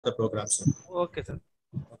the program, sir. Okay, sir.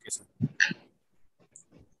 Okay, sir.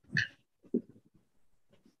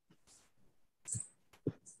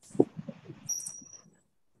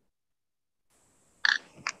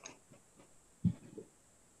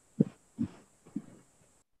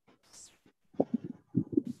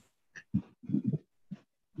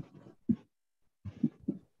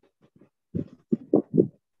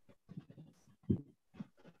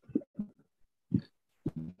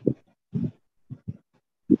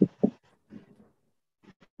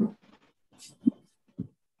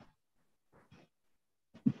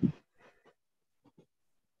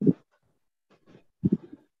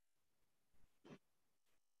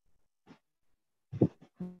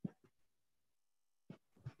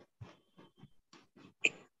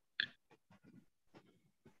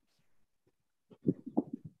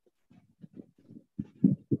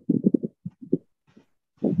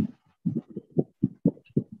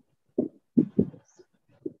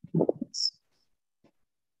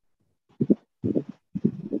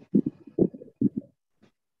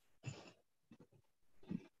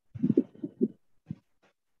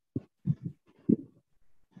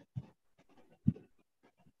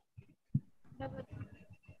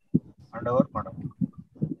 Handover, madam.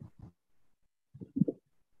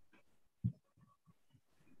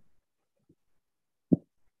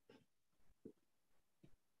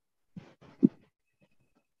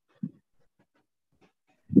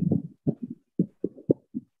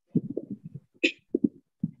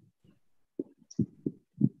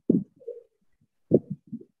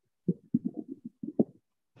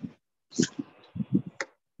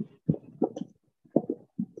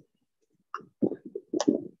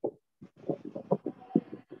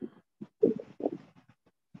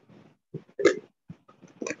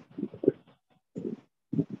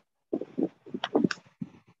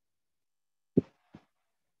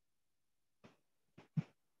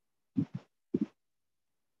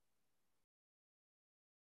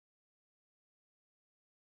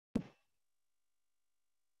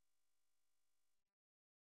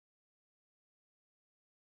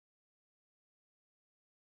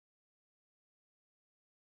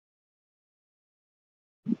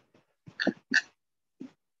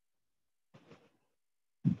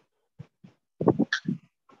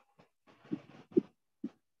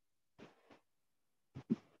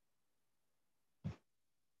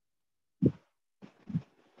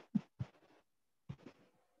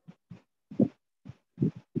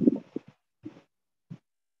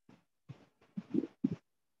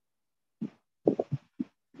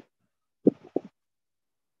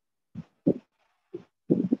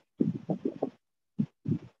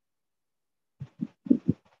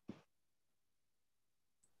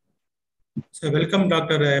 So welcome,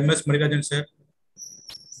 Dr. M.S. Marirajan, sir.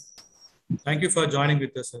 Thank you for joining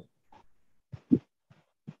with us, sir.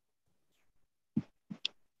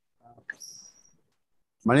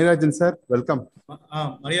 Marirajan, sir, welcome.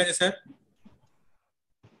 Marirajan, sir.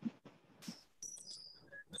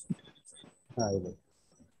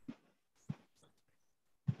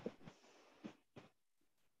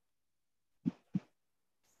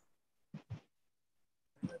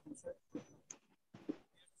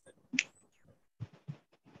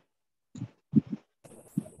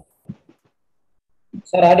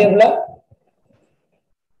 Sir, audible?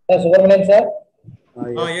 Sir, Subramanian, sir?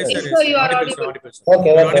 Yes, sir. Yes, sir, you are Audible, sir. audible. Audible, sir. Okay,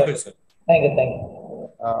 You are okay. audible, sir. Thank you, thank you.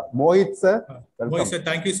 Mohit, sir, welcome. Mohit, sir,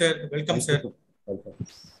 thank you, sir. Welcome, Thank sir. you, welcome.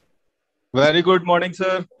 Very good morning,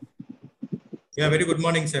 sir. Yeah, very good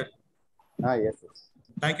morning, sir. Yes, sir.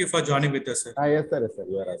 Thank you for joining with us, sir. Yes, sir, yes, sir.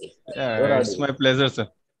 You are audible. Yeah, You are it's audible. my pleasure, sir.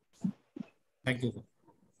 Thank you, sir.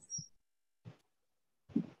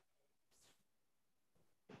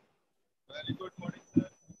 Very good morning, sir.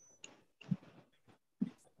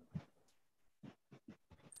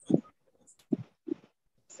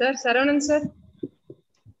 Sir, Saravanan, sir?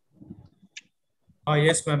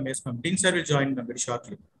 Yes, ma'am. Yes, ma'am. Dean, sir will join very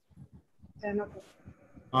shortly.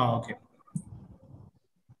 Okay.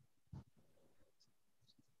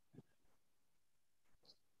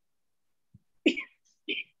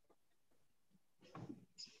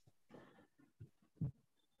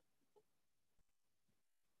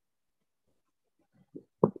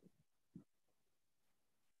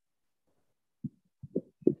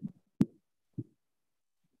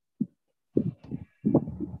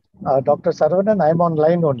 Dr. Saravanan, I'm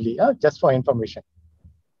online only, just for information.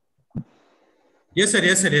 Yes, sir.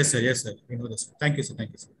 Yes, sir. Yes, sir. Yes, sir. We know this, sir. Thank you, sir.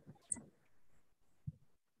 Thank you, sir.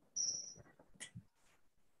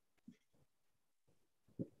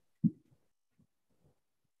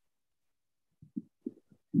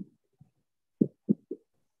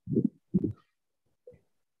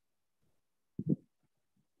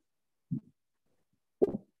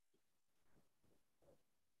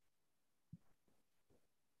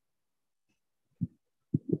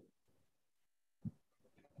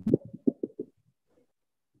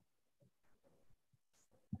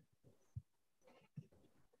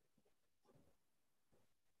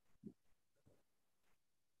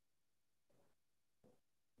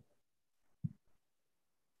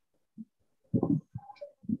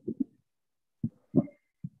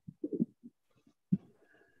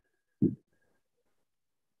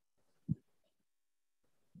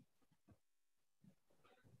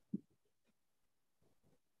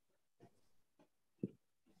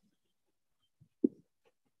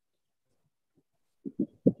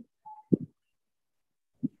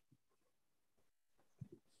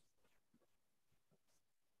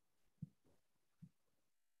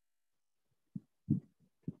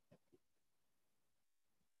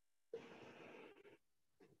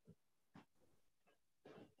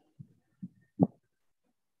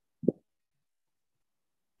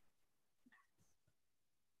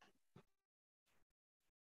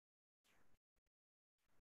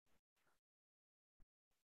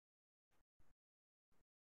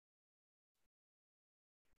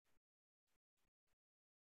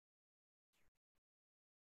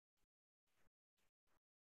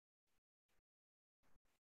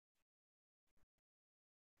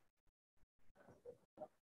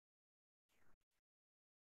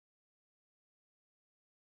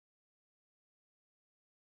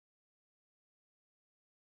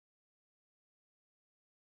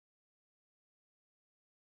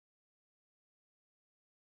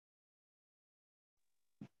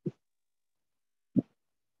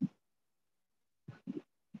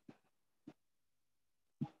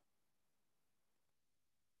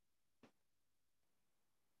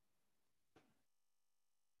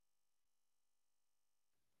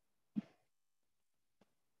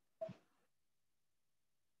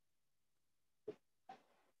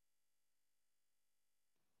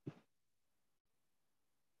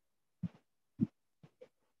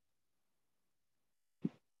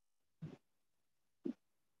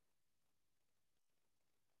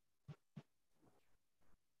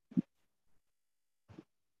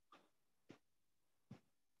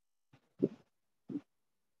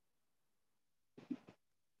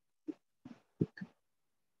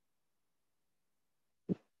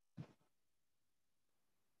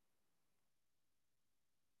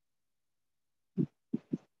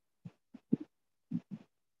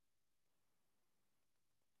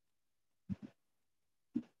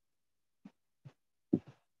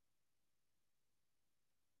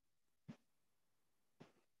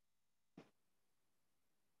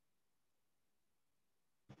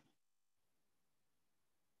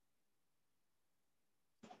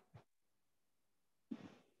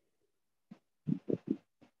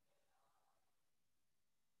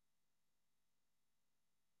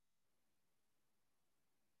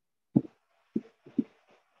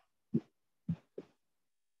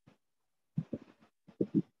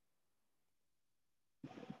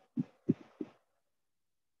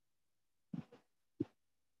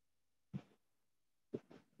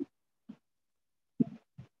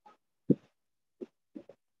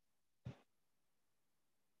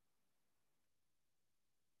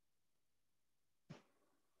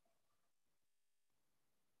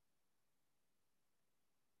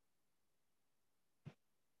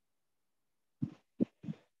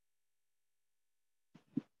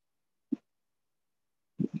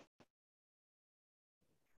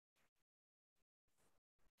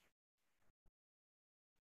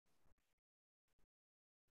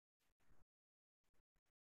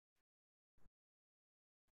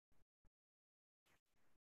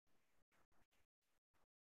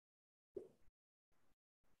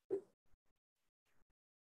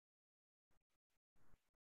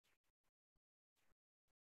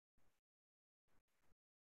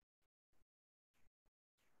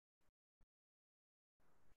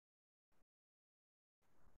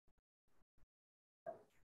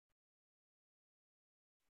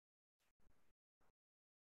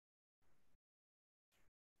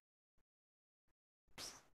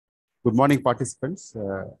 Good morning, participants.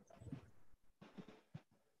 The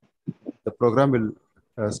program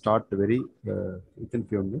will start within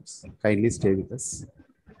few minutes. Kindly stay with us.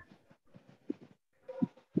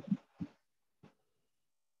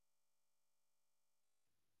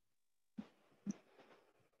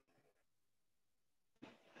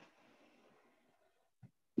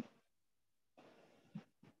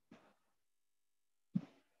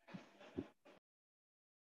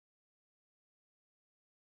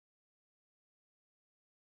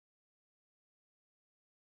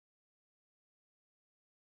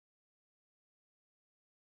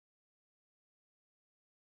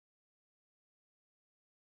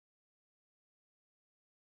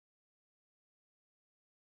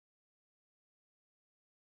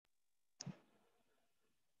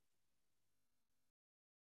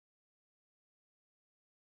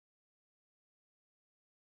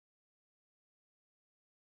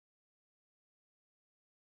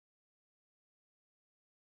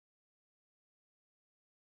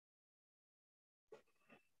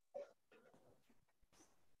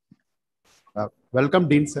 Welcome,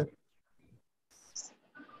 Dean, sir.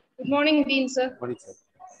 Good morning, Dean, sir. Good morning, sir.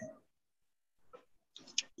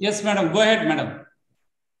 Yes, madam. Go ahead, madam.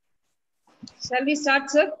 Shall we start,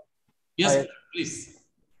 sir? Yes, Hi. please.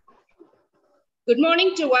 Good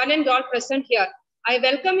morning to one and all present here. I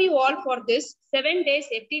welcome you all for this 7 days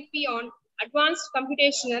FDP on Advanced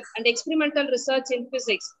Computational and Experimental Research in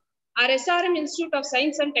Physics. Our SRM Institute of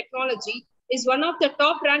Science and Technology is one of the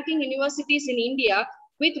top-ranking universities in India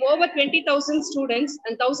with over 20,000 students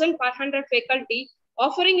and 1,500 faculty,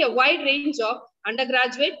 offering a wide range of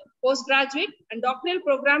undergraduate, postgraduate, and doctoral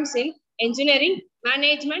programs in engineering,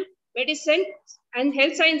 management, medicine, and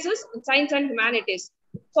health sciences, and science and humanities.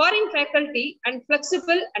 Foreign faculty and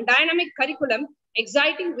flexible and dynamic curriculum,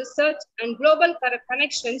 exciting research, and global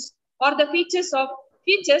connections are the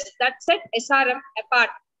features that set SRM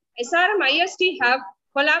apart. SRM IST have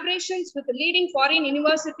collaborations with leading foreign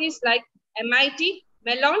universities like MIT,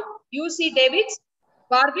 Mellon, UC Davis,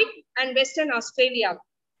 Warwick, and Western Australia.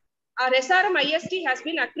 Our SRM IST has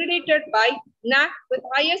been accredited by NAC with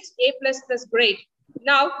highest A++ grade.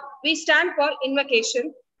 Now we stand for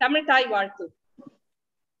invocation. Tamil Thai Varthu.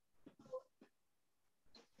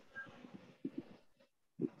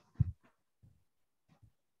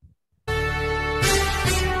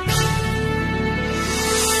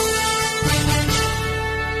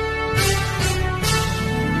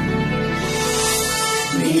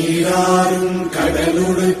 நீராறும்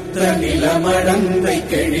கடலுடுத்த நிலமடந்தை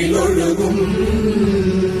கெழிலொழுகும்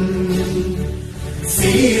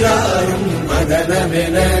சீராறும்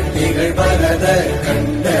மதனமென திகழ்வரத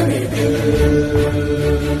கண்டமிதில்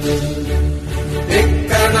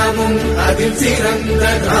எக்கணமும் அதில் சிறந்த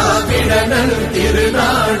திராவிடனல்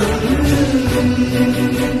திருநாடும்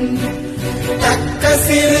தக்க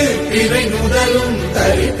சிறு பிறை முதலும்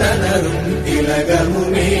தரித்தனரும்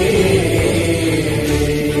திலகமுமே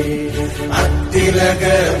அத்திலக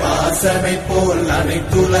வாசனை போல்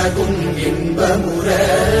அனைத்துலகும் இன்பமுற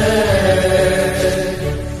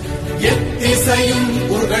எத்திசையும்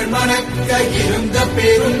புகழ் மணக்க இருந்த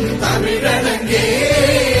பெரும் தமிழனங்கே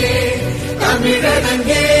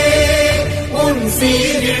தமிழனங்கே உன்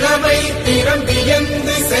சீரிழமை திறம்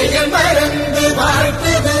வியந்து செயல் மறந்து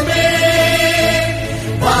வாழ்த்துதுமே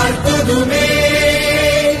வாழ்த்துதுமே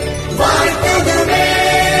வாழ்த்துதுமே.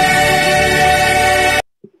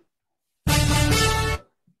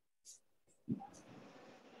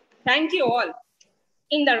 Thank you all.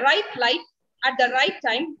 In the right light, at the right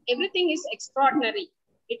time, everything is extraordinary.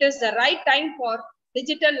 It is the right time for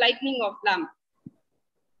digital lightning of lamp.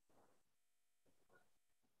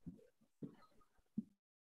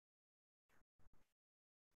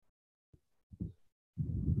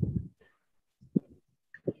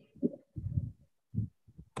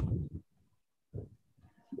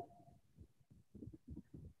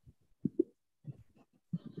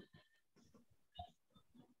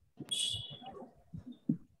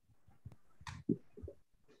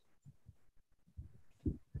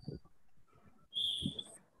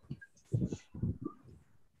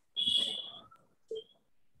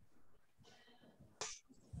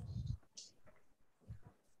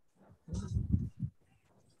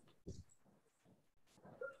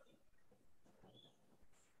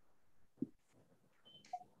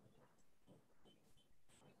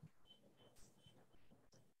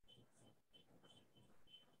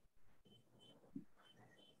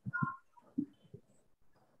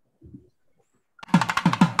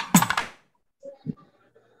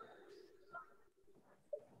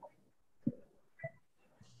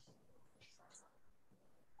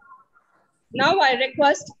 Now I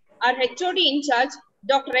request our HOD in charge,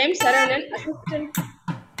 Dr. M. Saravanan, Assistant.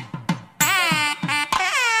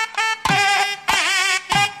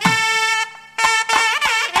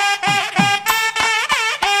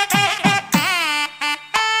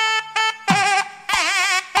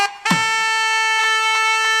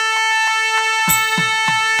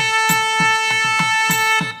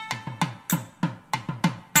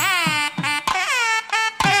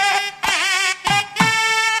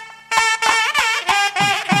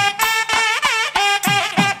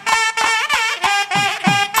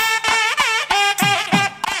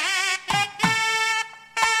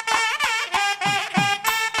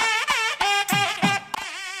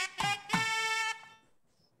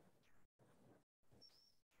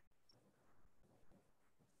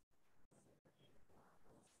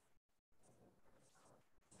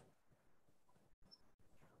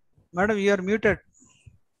 Madam, you are muted.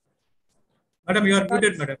 Madam, you are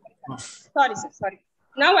muted, madam. Sorry, sir. Sorry.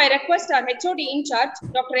 Now I request our HOD in charge,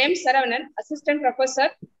 Dr. M. Saravanan, Assistant Professor,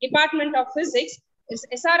 Department of Physics,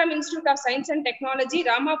 SRM Institute of Science and Technology,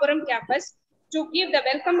 Ramapuram campus, to give the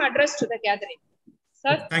welcome address to the gathering.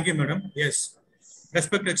 Sir. Thank you, madam. Yes.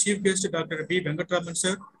 Respected Chief Guest, Dr. B. Venkatraman,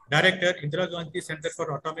 sir, Director, Indira Gandhi Center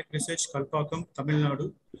for Atomic Research, Kalpakkam, Tamil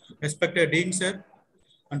Nadu. Respected Dean, sir,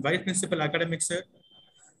 and Vice Principal Academic, sir,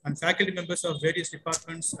 and faculty members of various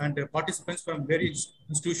departments and participants from various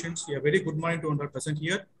institutions. A very good morning to all present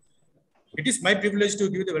here. It is my privilege to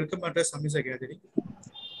give the welcome address on this gathering.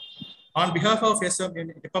 On behalf of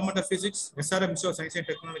SRM, Department of Physics, SRM Institute of Science and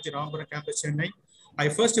Technology, Ramapuram campus, Chennai, I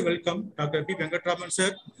first welcome Dr. B. Venkatraman,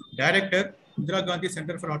 sir, Director, Indira Gandhi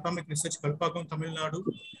Center for Atomic Research, Kalpakkam, Tamil Nadu,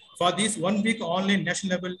 for this one-week online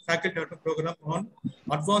national level faculty development program on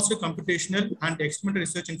advanced computational and experimental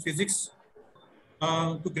research in physics.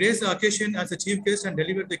 To grace the occasion as a chief guest and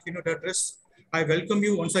deliver the keynote address, I welcome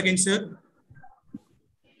you once again, sir.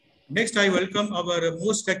 Next, I welcome our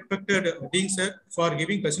most respected Dean, sir, for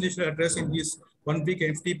giving presentation address in this one-week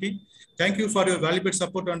FDP. Thank you for your valuable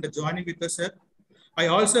support and joining with us, sir. I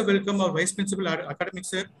also welcome our Vice Principal Academic,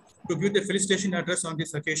 sir, to give the felicitation address on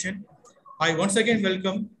this occasion. I once again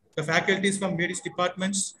welcome the faculties from various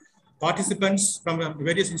departments, participants from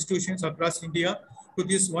various institutions across India to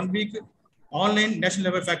this one-week online national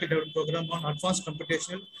level faculty development program on advanced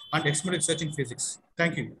computational and experimental research in physics.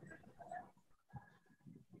 Thank you.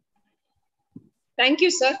 Thank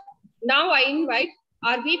you, sir. Now I invite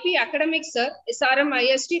our VP Academic, sir, SRM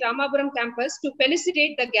IST Ramapuram campus, to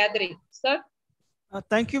felicitate the gathering. Sir.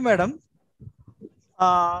 Thank you, madam.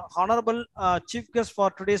 Honorable Chief Guest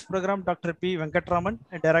for today's program, Dr. P. Venkatraman,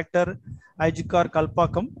 Director, IGCAR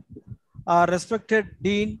Kalpakkam. Respected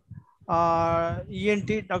Dean,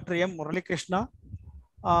 ENT, Dr. M. Muralikrishna,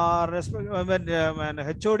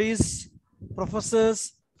 HODs,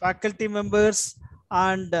 professors, faculty members,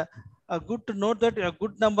 and good to note that a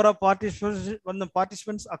good number of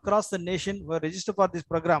participants across the nation were registered for this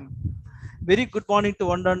program. Very good morning to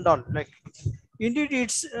one and all. Indeed,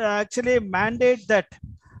 it's actually a mandate that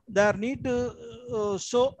there need to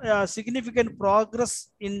show significant progress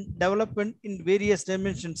in development in various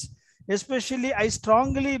dimensions. Especially, I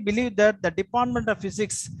strongly believe that the Department of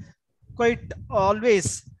Physics quite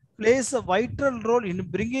always plays a vital role in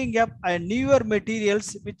bringing up newer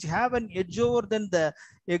materials which have an edge over than the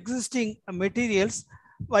existing materials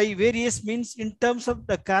by various means in terms of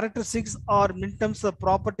the characteristics or in terms of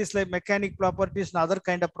properties like mechanic properties and other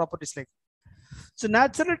kind of properties like. So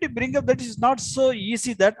naturally to bring up that is not so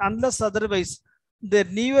easy that unless otherwise the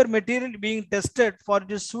newer material being tested for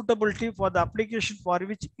its suitability for the application for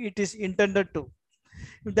which it is intended to.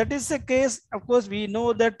 If that is the case, of course, we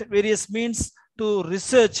know that various means to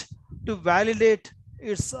research to validate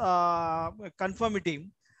its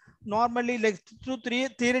conformity. Normally, like through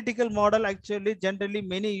theoretical model, actually, generally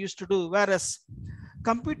many used to do, whereas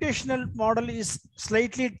computational model is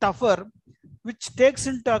slightly tougher, which takes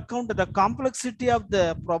into account the complexity of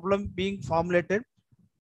the problem being formulated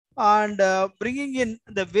and bringing in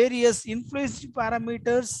the various influencing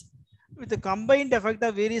parameters with the combined effect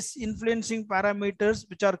of various influencing parameters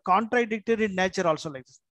which are contradictory in nature also like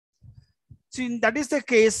this. So that is the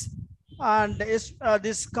case, and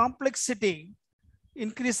this complexity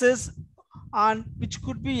increases and which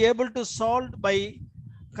could be able to solve by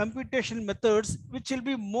computational methods which will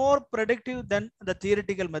be more predictive than the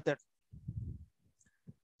theoretical method.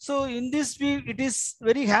 So in this view, it is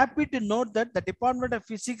very happy to note that the Department of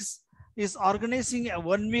Physics is organizing a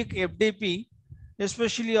one-week FDP,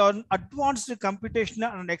 especially on advanced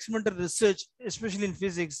computational and experimental research, especially in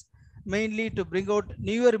physics, mainly to bring out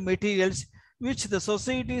newer materials which the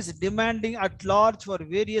society is demanding at large for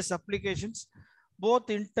various applications, both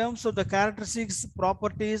in terms of the characteristics,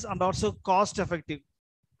 properties, and also cost effective.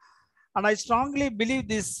 And I strongly believe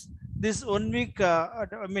this 1 week,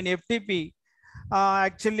 FTP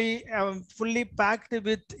actually fully packed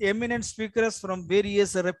with eminent speakers from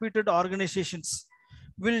various reputed organizations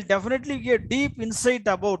will definitely get deep insight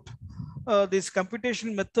about these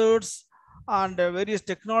computational methods and various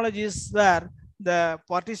technologies, where the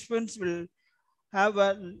participants will have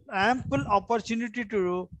an ample opportunity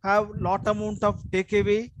to have lot amount of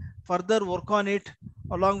takeaway, further work on it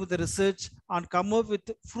along with the research and come up with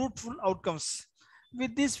fruitful outcomes.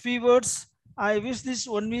 With these few words, I wish this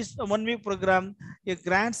 1 week program a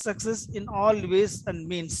grand success in all ways and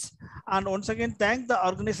means. And once again, thank the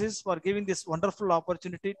organizers for giving this wonderful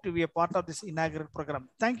opportunity to be a part of this inaugural program.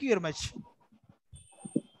 Thank you very much.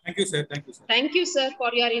 Thank you, sir. Thank you, sir. Thank you, sir, for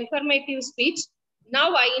your informative speech.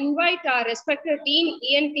 Now I invite our respected Dean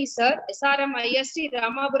ENT, sir, SRM IST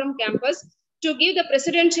Ramapuram campus, to give the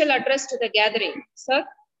presidential address to the gathering. Sir.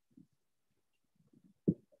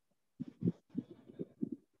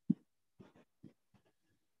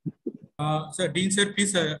 Sir, Dean, sir,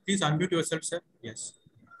 please unmute yourself, sir. Yes.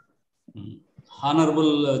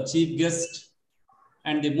 Honorable Chief Guest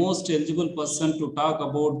and the most eligible person to talk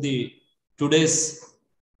about the today's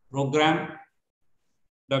program,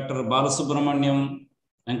 Dr. Balasubramaniam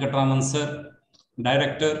Venkatraman, sir,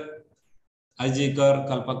 Director, IGCAR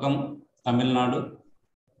Kalpakam, Tamil Nadu,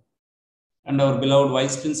 and our beloved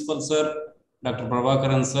Vice Principal, sir, Dr.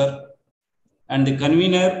 Prabhakaran, sir, and the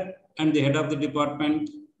convener and the head of the department,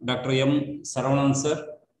 Dr. M. Saravanan,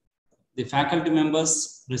 sir, the faculty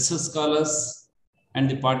members, research scholars, and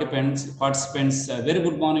the participants. Very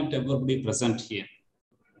good morning to everybody present here.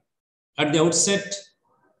 At the outset,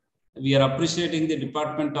 we are appreciating the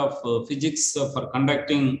Department of Physics for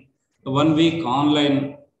conducting a 1 week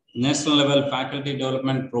online national level faculty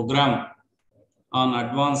development program on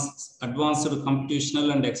advanced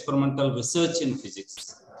computational and experimental research in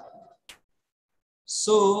physics.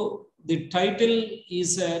 So the title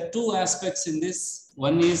is two aspects in this.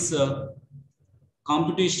 One is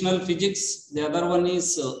computational physics. The other one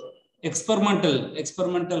is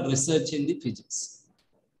experimental research in the physics.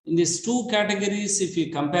 In these two categories, if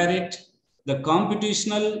you compare it, the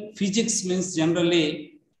computational physics means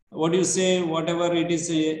generally, what you say, whatever it is,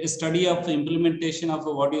 a study of implementation of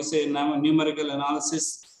what you say, numerical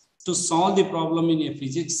analysis to solve the problem in a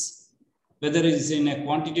physics, whether it is in a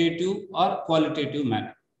quantitative or qualitative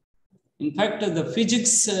manner. In fact, the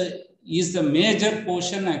physics is the major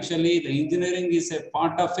portion. Actually, the engineering is a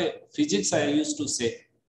part of a physics, I used to say,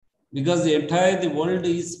 because the world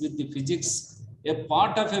is with the physics. A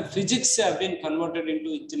part of a physics have been converted into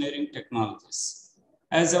engineering technologies.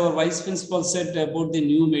 As our Vice Principal said about the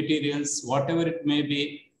new materials, whatever it may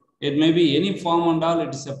be any form and all,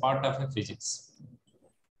 it is a part of a physics.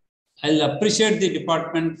 I'll appreciate the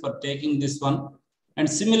department for taking this one. And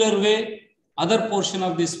similar way, other portion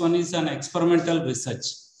of this one is an experimental research.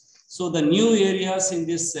 So the new areas in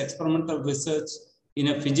this experimental research in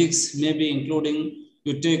a physics may be including,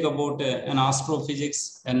 you take about an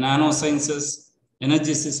astrophysics, and nanosciences,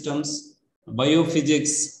 energy systems,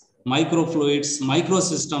 biophysics, microfluids,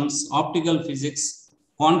 microsystems, optical physics,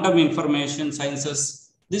 quantum information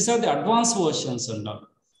sciences. These are the advanced versions and all.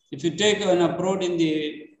 If you take an approach in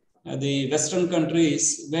the Western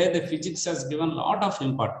countries where the physics has given a lot of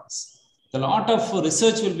importance, a lot of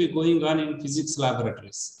research will be going on in physics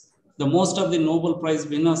laboratories. The most of the Nobel Prize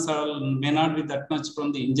winners may not be that much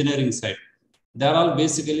from the engineering side. They are all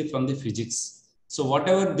basically from the physics. So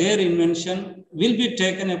whatever their invention will be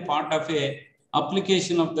taken a part of a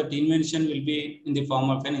application of that invention will be in the form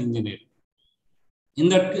of an engineer. In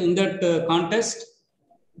that context,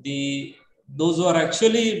 those who are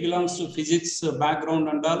actually belongs to physics background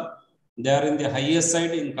and all, they are in the highest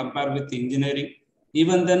side in compare with engineering.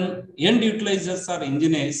 Even then, end utilizers are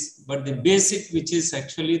engineers, but the basic, which is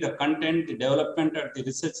actually the content, the development at the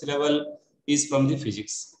research level, is from the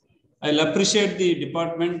physics. I'll appreciate the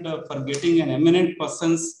department for getting an eminent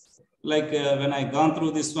persons, like when I gone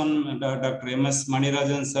through this one, Dr. M.S.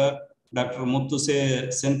 Manirajan sir, Dr. Muthuse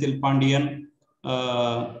Senthil Pandian,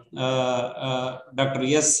 Dr.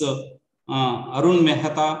 S. Arun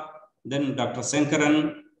Mehta, then Dr.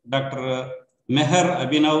 Sankaran, Dr. Meher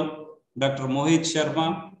Abhinav, Dr. Mohit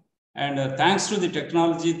Sharma, and thanks to the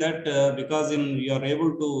technology that because you are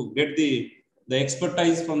able to get the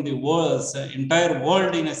expertise from the entire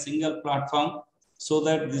world in a single platform, so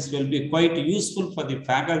that this will be quite useful for the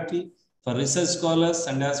faculty, for research scholars,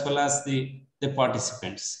 and as well as the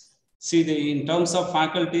participants. See, in terms of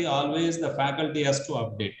faculty, always the faculty has to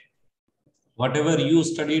update. Whatever you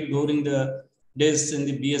studied during the days in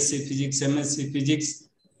the BSc Physics, MSc Physics,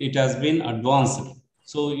 it has been advanced.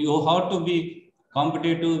 So you have to be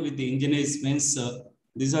competitive with the engineers means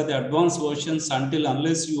these are the advanced versions.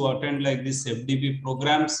 Unless you attend like this FDP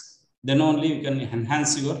programs, then only you can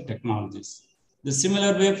enhance your technologies. The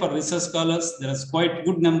similar way for research scholars, there is quite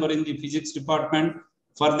good number in the physics department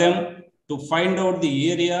for them to find out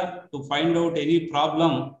the area, to find out any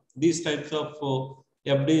problem. These types of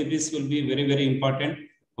FDPs will be very, very important.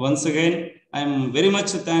 Once again, I am very much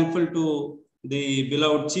thankful to the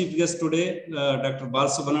beloved chief guest today, Dr.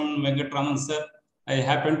 Balasubramanian Venkatraman sir. I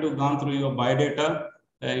happen to have gone through your biodata.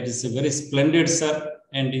 It is a very splendid, sir.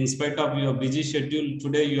 And in spite of your busy schedule,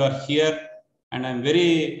 today you are here. And I'm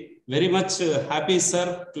very much happy,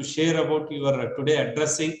 sir, to share about your today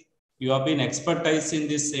addressing. You have been expertise in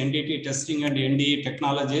this NDT testing and NDE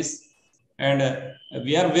technologies. And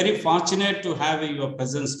we are very fortunate to have your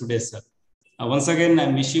presence today, sir. Once again,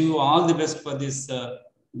 I'm wishing you all the best for this,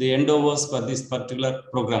 the endeavors for this particular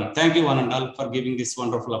program. Thank you, one and all, for giving this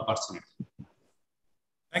wonderful opportunity.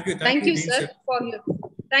 Thank you,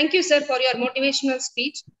 sir, for your motivational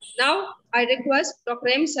speech. Now, I request Dr.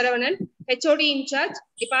 M. Saravanan, HOD in charge,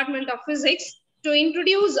 Department of Physics, to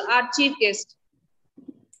introduce our chief guest.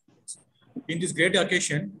 In this great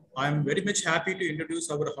occasion, I am very much happy to introduce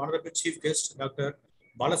our honorable chief guest, Dr.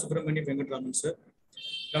 Balasubramanian Venkatraman sir.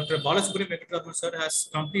 Dr. Balasubramanian Venkatraman sir has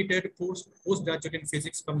completed postgraduate in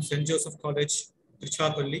physics from St. Joseph College,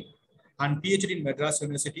 Trichapalli, and PhD in Madras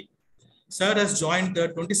University. Sir has joined the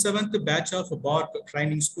 27th batch of BARC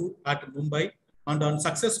training school at Mumbai, and on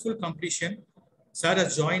successful completion, Sir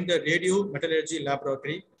has joined the Radio Metallurgy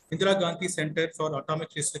Laboratory, Indira Gandhi Center for Atomic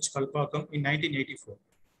Research, Kalpakkam in 1984.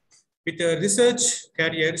 With a research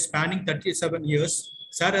career spanning 37 years,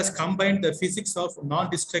 Sir has combined the physics of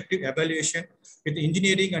non-destructive evaluation with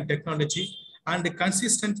engineering and technology, and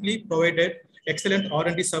consistently provided excellent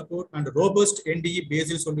R&D support and robust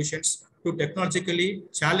NDE-based solutions to technologically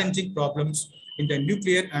challenging problems in the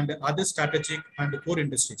nuclear and other strategic and core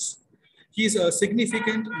industries. His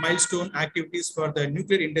significant milestone activities for the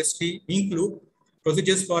nuclear industry include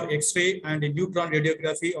procedures for X-ray and neutron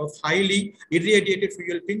radiography of highly irradiated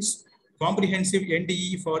fuel pins, comprehensive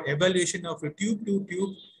NDE for evaluation of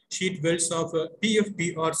tube-to-tube sheet welds of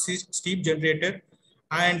PFP or steam generator,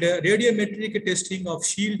 and radiometric testing of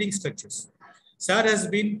shielding structures. Sir has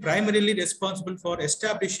been primarily responsible for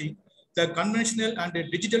establishing the conventional and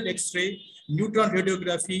digital X-ray, neutron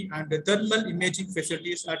radiography, and thermal imaging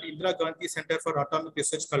facilities at Indira Gandhi Center for Atomic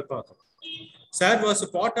Research, Kalpakkam. Sir was a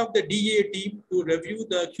part of the DA team to review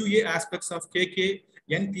the QA aspects of KK,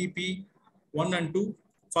 NPP 1 and 2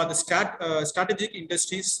 for the strategic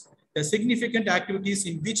industries. The significant activities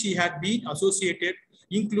in which he had been associated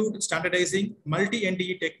include standardizing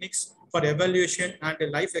multi-NDE techniques for evaluation and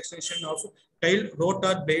life extension of tail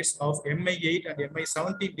rotor blades of Mi-8 and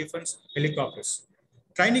Mi-17 defense helicopters,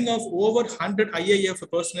 training of over 100 IAF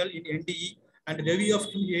personnel in NDE, and review of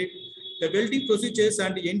QA, the welding procedures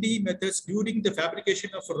and NDE methods during the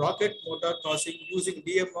fabrication of rocket motor casing using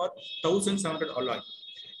DMR 1700 alloy.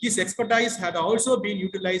 His expertise had also been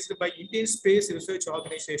utilized by Indian Space Research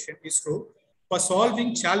Organization, ISRO, for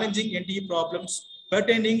solving challenging NDE problems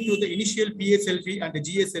pertaining to the initial PSLV and the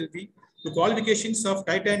GSLV, the qualifications of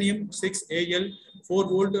titanium 6 Al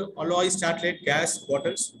 4-volt alloy satellite gas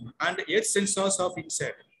bottles, and Earth sensors of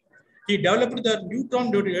INSAT. He developed the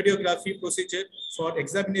neutron radiography procedure for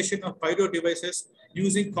examination of pyro devices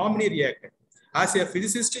using Comini reactor. As a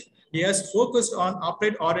physicist, he has focused on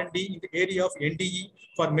applied R&D in the area of NDE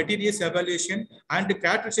for materials evaluation and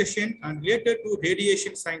characterization, and later to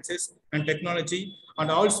radiation sciences and technology,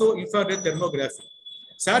 and also infrared thermography.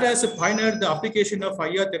 Sir has pioneered the application of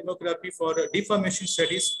IR thermography for deformation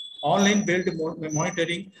studies, online weld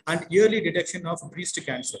monitoring, and early detection of breast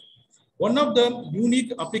cancer. One of the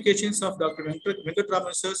unique applications of Dr.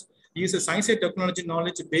 Venkatraman sir is a science and technology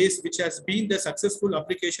knowledge base, which has been the successful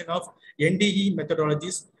application of NDE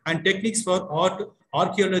methodologies and techniques for art,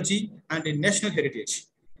 archaeology, and national heritage.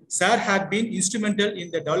 Sir had been instrumental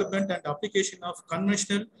in the development and application of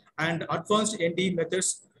conventional and advanced NDE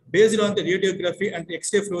methods based on the radiography and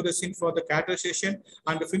X-ray fluorescence for the characterization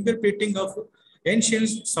and the fingerprinting of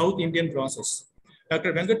ancient South Indian bronzes.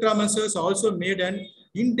 Dr. Venkatraman sir also made an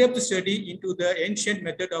in-depth study into the ancient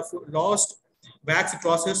method of lost wax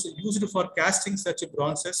process used for casting such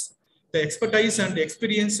bronzes. The expertise and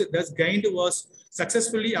experience thus gained was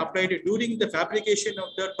successfully applied during the fabrication of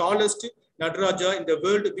the tallest Nadaraja in the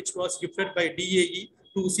world, which was gifted by DAE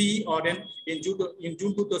to CERN in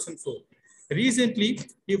June 2004. Recently,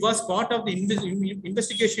 he was part of the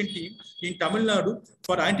investigation team in Tamil Nadu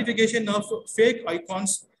for identification of fake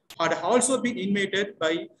icons, had also been invited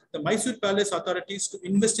by the Mysore Palace authorities to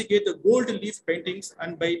investigate the gold leaf paintings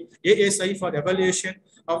and by ASI for evaluation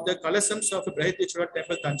of the colosseums of Brihadishwara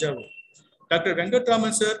Temple, Tanjavur. Dr.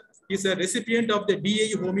 Venkatraman sir is a recipient of the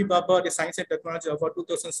DAE Homi Bhabha Science and Technology Award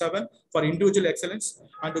 2007 for individual excellence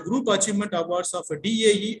and the group achievement awards of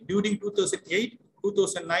DAE during 2008,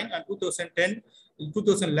 2009 and 2010,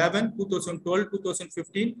 2011, 2012,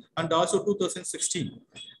 2015 and also 2016.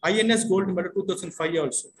 INS Gold Medal 2005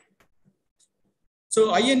 also.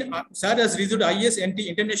 So sir has received ISNT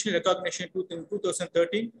International Recognition in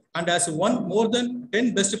 2013 and has won more than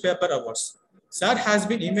 10 Best Paper Awards. Sir has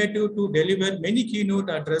been invited to deliver many keynote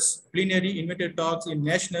address, plenary invited talks in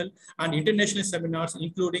national and international seminars,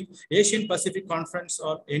 including Asian Pacific Conference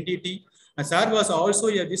or NDT. And Sir was also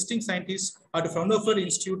a visiting scientist at the Fraunhofer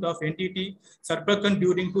Institute of NDT, Saarbrücken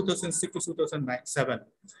during 2006 to 2007.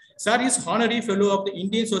 Sir is honorary fellow of the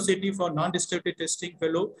Indian Society for Non-Destructive Testing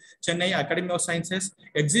Fellow, Chennai Academy of Sciences,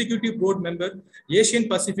 executive board member, Asian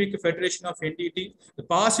Pacific Federation of NDT, the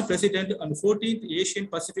past president on the 14th Asian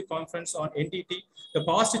Pacific Conference on NDT, the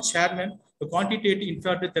past chairman, the Quantitative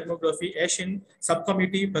Infrared Thermography Asian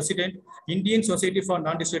Subcommittee President, Indian Society for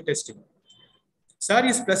Non-Destructive Testing. Sir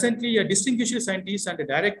is presently a distinguished scientist and a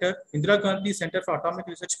director, Indira Gandhi Center for Atomic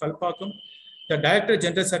Research, Kalpakkam, the Director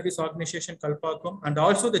General Service Organization, Kalpakkam, and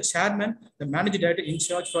also the chairman, the managing director in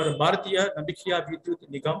charge for Bharatiya Nabikiya Vidyut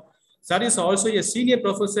Nigam. Sir is also a senior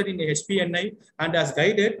professor in HPNI and has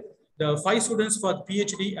guided the 5 students for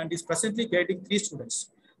PhD and is presently guiding 3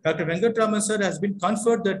 students. Dr. Venkatraman sir has been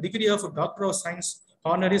conferred the degree of Doctor of Science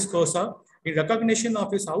honoris causa in recognition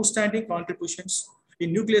of his outstanding contributions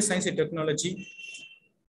in nuclear science and technology.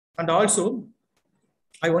 And also,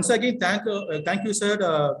 I once again thank you, sir.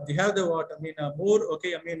 We have the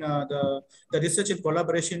the research and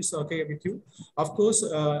collaborations, with you. Of course,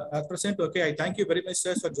 at present, I thank you very much,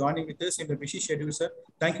 sir, for joining with us in the busy schedule, sir.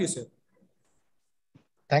 Thank you, sir.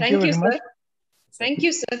 Thank you very much. Thank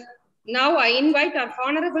you, sir. Now I invite our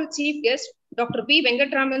honorable chief guest, Dr. B.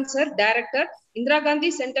 Venkatraman, sir, Director, Indira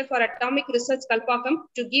Gandhi Center for Atomic Research, Kalpakkam,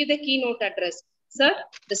 to give the keynote address. Sir,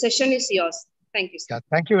 the session is yours. Thank you, sir. Yeah,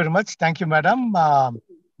 thank you very much. Thank you, madam.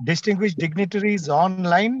 Distinguished dignitaries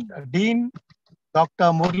online, Dean, Dr.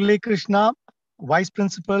 Murali Krishna, Vice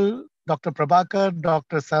Principal, Dr. Prabhakar,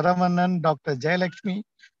 Dr. Saravanan, Dr. Jayalakshmi,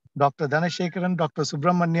 Dr. Dhanashekaran, Dr.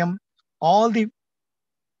 Subramaniam, all the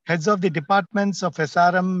heads of the departments of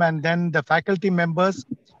SRM and then the faculty members,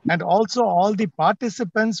 and also all the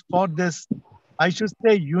participants for this, I should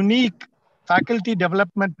say, unique faculty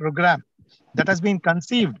development program that has been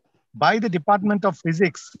conceived by the Department of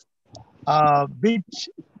Physics, which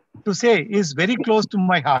to say is very close to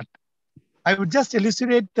my heart. I would just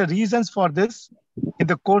illustrate the reasons for this in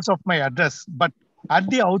the course of my address. But at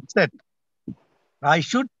the outset, I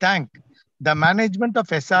should thank the management of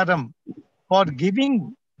SRM for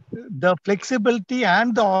giving the flexibility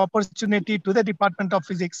and the opportunity to the Department of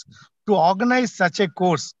Physics to organize such a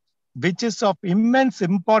course, which is of immense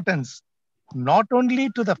importance, not only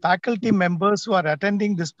to the faculty members who are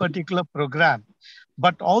attending this particular program,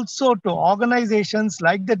 but also to organizations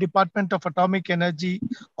like the Department of Atomic Energy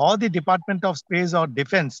or the Department of Space or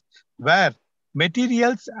Defense, where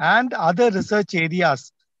materials and other research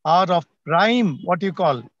areas are of prime,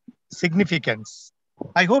 significance.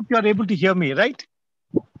 I hope you are able to hear me, right?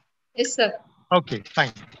 Yes, sir. Okay,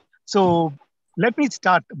 fine. So let me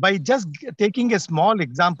start by just taking a small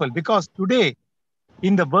example, because today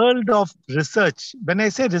in the world of research, when I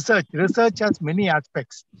say research, research has many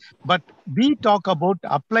aspects, but we talk about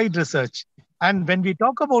applied research. And when we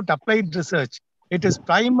talk about applied research, it is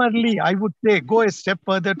primarily, I would say, go a step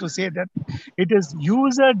further to say that it is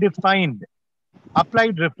user-defined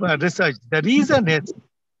applied research. The reason is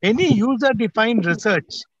any user-defined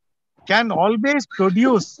research can always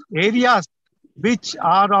produce areas which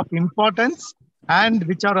are of importance and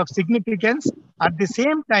which are of significance, at the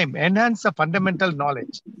same time enhance the fundamental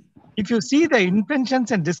knowledge. If you see the inventions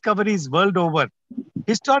and discoveries world over,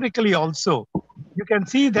 historically also, you can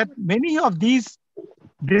see that many of these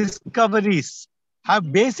discoveries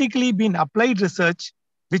have basically been applied research,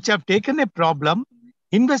 which have taken a problem,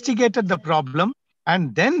 investigated the problem,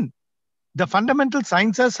 and then the fundamental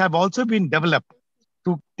sciences have also been developed.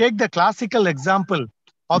 To take the classical example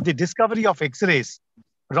of the discovery of X-rays,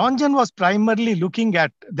 Röntgen was primarily looking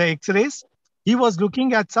at the X-rays. He was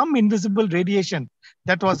looking at some invisible radiation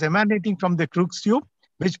that was emanating from the Crookes tube,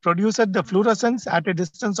 which produced the fluorescence at a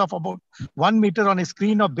distance of about 1 meter on a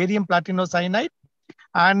screen of barium platinocyanide.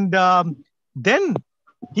 And then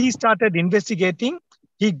he started investigating.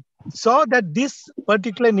 He saw that this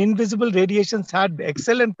particular invisible radiations had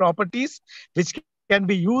excellent properties, which can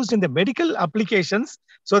be used in the medical applications,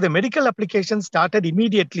 So the medical application started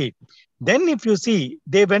immediately. Then if you see,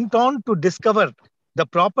 they went on to discover the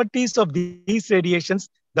properties of these radiations,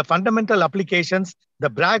 the fundamental applications, the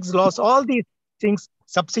Bragg's laws, all these things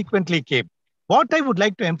subsequently came. What I would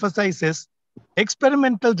like to emphasize is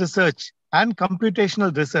experimental research and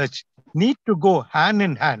computational research need to go hand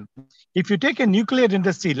in hand. If you take a nuclear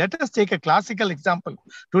industry, let us take a classical example.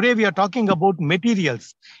 Today we are talking about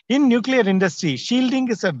materials. In nuclear industry, shielding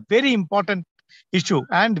is a very important issue,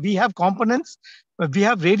 and we have components, we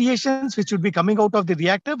have radiations which would be coming out of the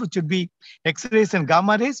reactor, which would be X-rays and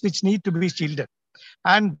gamma rays, which need to be shielded.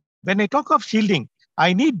 And when I talk of shielding,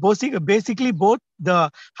 I need basically both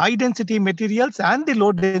the high density materials and the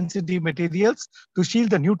low density materials to shield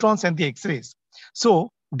the neutrons and the X-rays. So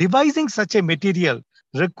devising such a material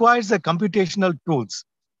requires the computational tools.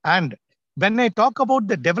 And when I talk about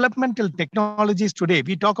the developmental technologies today,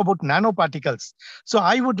 we talk about nanoparticles. So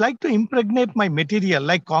I would like to impregnate my material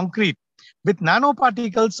like concrete with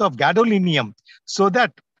nanoparticles of gadolinium so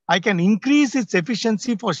that I can increase its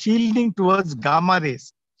efficiency for shielding towards gamma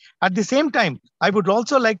rays. At the same time, I would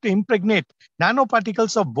also like to impregnate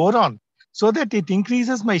nanoparticles of boron so that it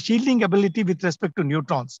increases my shielding ability with respect to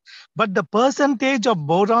neutrons. But the percentage of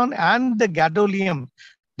boron and the gadolinium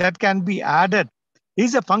that can be added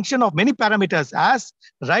is a function of many parameters, as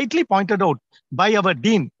rightly pointed out by our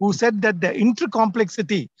dean, who said that the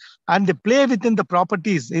intercomplexity and the play within the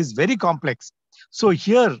properties is very complex. So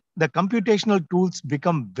here, the computational tools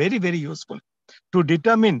become very, very useful to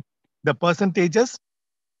determine the percentages,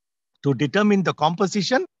 to determine the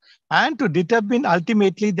composition, and to determine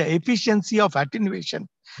ultimately the efficiency of attenuation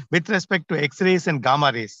with respect to X-rays and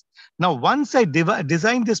gamma rays. Now, once I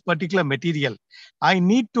design this particular material, I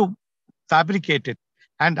need to fabricate it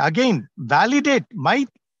and again validate my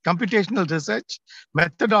computational research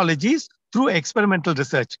methodologies through experimental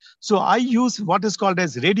research. So I use what is called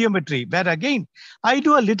as radiometry, where again, I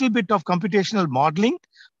do a little bit of computational modeling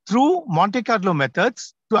through Monte Carlo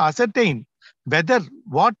methods to ascertain whether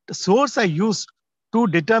what source I use to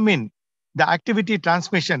determine the activity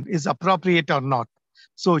transmission is appropriate or not.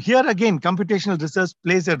 So here again, computational research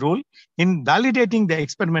plays a role in validating the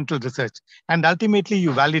experimental research, and ultimately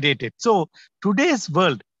you validate it. So today's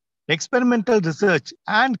world, experimental research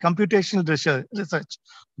and computational research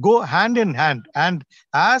go hand in hand, and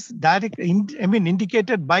as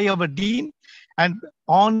indicated by our dean, and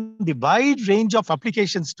on the wide range of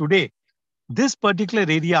applications today, this particular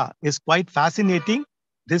area is quite fascinating.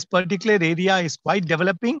 This particular area is quite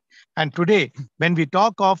developing. And today, when we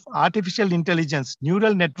talk of artificial intelligence,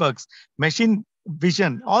 neural networks, machine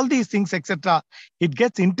vision, all these things, etc., it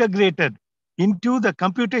gets integrated into the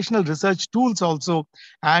computational research tools also,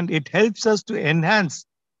 and it helps us to enhance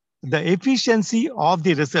the efficiency of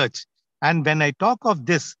the research. And when I talk of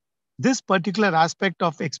this particular aspect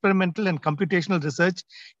of experimental and computational research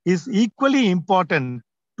is equally important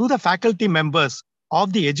to the faculty members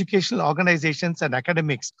of the educational organizations and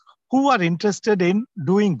academics who are interested in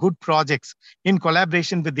doing good projects in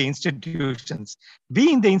collaboration with the institutions.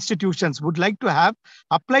 We in the institutions would like to have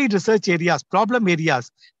applied research areas, problem areas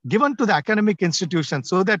given to the academic institutions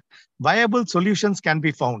so that viable solutions can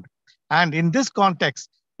be found. And in this context,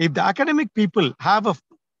 if the academic people have a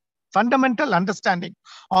fundamental understanding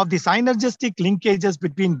of the synergistic linkages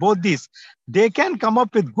between both these, they can come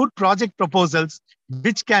up with good project proposals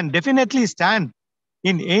which can definitely stand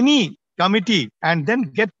in any committee and then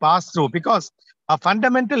get passed through, because a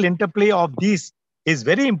fundamental interplay of these is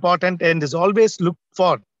very important and is always looked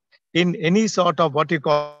for in any sort of what you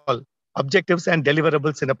call objectives and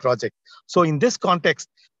deliverables in a project. So in this context,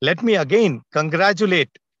 let me again congratulate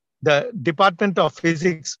the Department of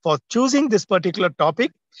Physics for choosing this particular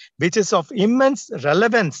topic, which is of immense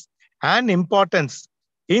relevance and importance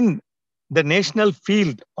in the national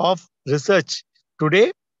field of research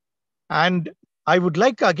today. And I would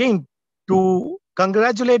like again to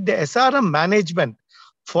congratulate the SRM management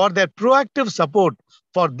for their proactive support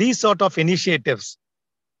for these sort of initiatives.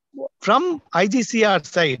 From IGCR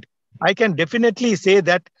side, I can definitely say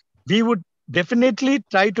that we would definitely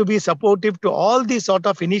try to be supportive to all these sort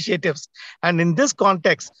of initiatives. And in this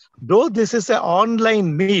context, though this is an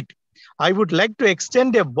online meet, I would like to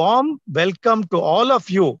extend a warm welcome to all of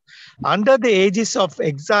you under the aegis of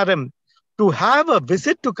XRM to have a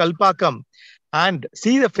visit to Kalpakkam and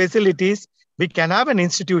see the facilities. We can have an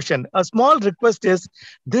institution. A small request is,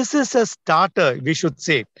 this is a starter, we should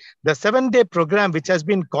say. The 7-day program which has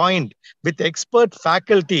been coined with expert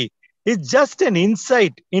faculty is just an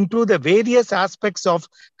insight into the various aspects of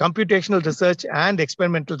computational research and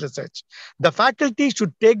experimental research. The faculty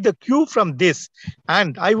should take the cue from this,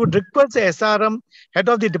 and I would request the SRM, head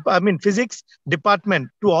of the physics department,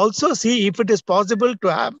 to also see if it is possible to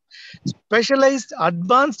have specialized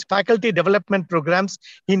advanced faculty development programs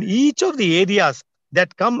in each of the areas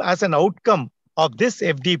that come as an outcome of this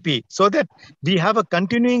FDP, so that we have a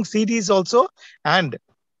continuing series also, and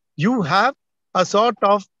you have a sort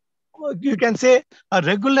of, you can say, a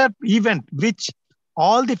regular event which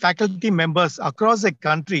all the faculty members across the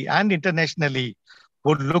country and internationally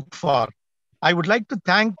would look for. I would like to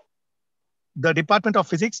thank the Department of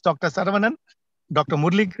Physics, Dr. Saravanan, Dr.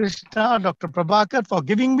 Murli Krishna, Dr. Prabhakar, for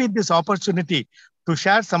giving me this opportunity to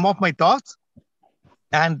share some of my thoughts.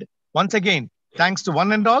 And once again, thanks to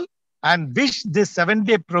one and all, and wish this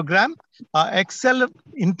 7-day program excellent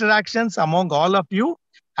interactions among all of you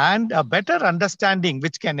and a better understanding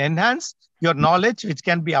which can enhance your knowledge, which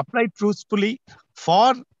can be applied truthfully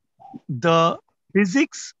for the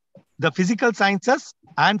physics, the physical sciences,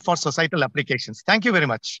 and for societal applications. Thank you very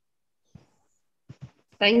much.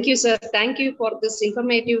 Thank you, sir. Thank you for this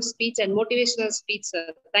informative speech and motivational speech, sir.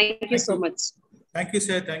 Thank you so much. Thank you,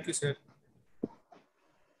 sir. Thank you, sir.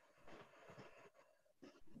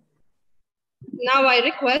 Now I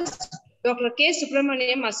request Dr. K.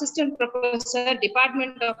 Subramaniam, Assistant Professor,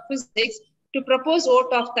 Department of Physics, to propose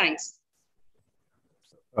vote of thanks.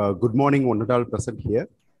 Good morning, one and all present here.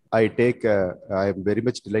 I am very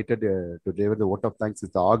much delighted to deliver the vote of thanks.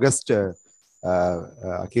 It's the August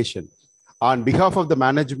occasion. On behalf of the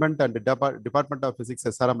management and the Department of Physics,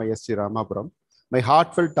 SRM ISG Ramapuram, my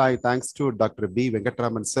heartfelt thanks to Dr. B.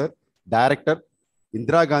 Venkatraman sir, Director,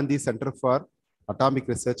 Indira Gandhi Center for Atomic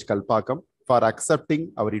Research, Kalpakam, for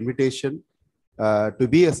accepting our invitation to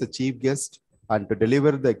be as a chief guest and to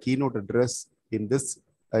deliver the keynote address in this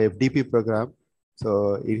FDP program.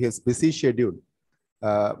 So in his busy schedule,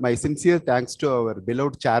 my sincere thanks to our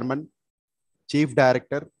beloved chairman, chief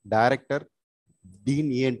director,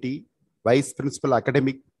 Dean ENT, Vice Principal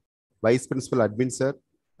Academic, Vice Principal Admin Sir,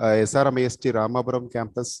 SRM IST Ramapuram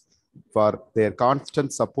campus, for their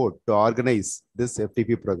constant support to organize this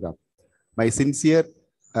FDP program. My sincere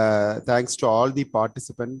thanks to all the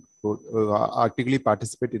participants who actively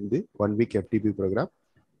participate in the 1-week FDP program.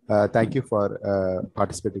 Thank you for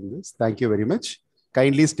participating in this. Thank you very much.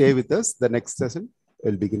 Kindly stay with us. The next session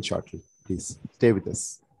will begin shortly. Please stay with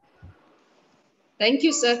us. Thank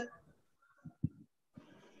you, sir.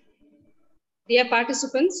 Dear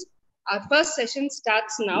participants, our first session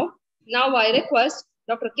starts now. Now I request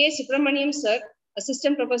Dr. K. Subramaniam sir,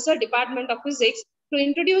 Assistant Professor, Department of Physics, to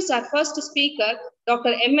introduce our first speaker,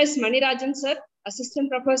 Dr. M.S. Manirajan sir, Assistant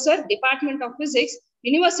Professor, Department of Physics,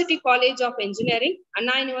 University College of Engineering,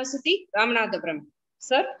 Anna University, Ramanathapuram.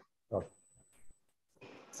 Sir.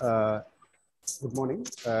 Good morning.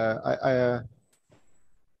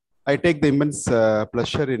 I take the immense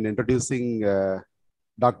pleasure in introducing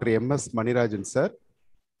Dr. M.S. Manirajan sir.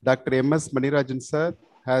 Dr. M.S. Manirajan sir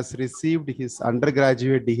has received his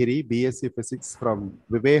undergraduate degree, BSc Physics, from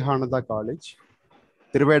Vivekananda College,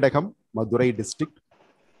 Tiruvadagam, Madurai district,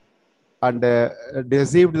 and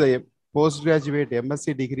received the postgraduate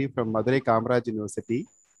MSc degree from Madurai Kamaraj University.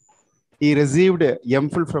 He received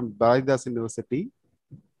MPhil from Bharadas University.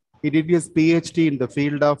 He did his PhD in the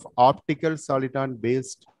field of optical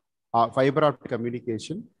soliton-based fiber optic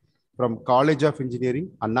communication from College of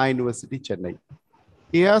Engineering, Anna University, Chennai.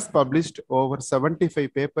 He has published over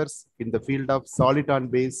 75 papers in the field of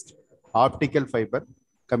soliton-based optical fiber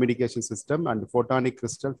communication system and photonic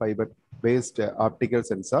crystal fiber-based optical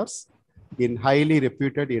sensors in highly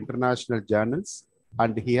reputed international journals,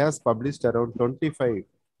 and he has published around 25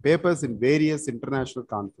 papers in various international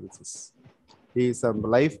conferences. He is a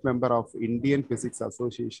life member of Indian Physics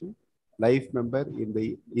Association, life member in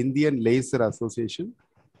the Indian Laser Association,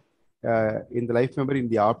 in the life member in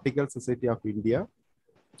the Optical Society of India,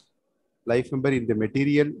 life member in the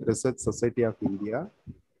Material Research Society of India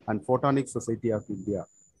and Photonic Society of India.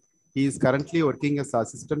 He is currently working as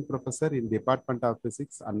assistant professor in the Department of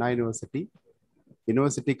Physics, Anna University,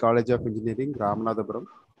 University College of Engineering, Ramanathapuram,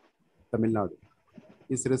 Tamil Nadu.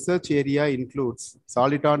 His research area includes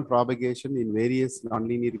soliton propagation in various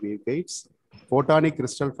nonlinear waveguides, photonic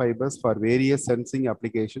crystal fibers for various sensing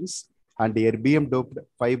applications, and erbium-doped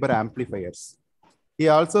fiber amplifiers. He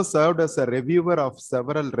also served as a reviewer of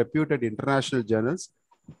several reputed international journals,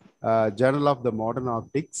 Journal of the Modern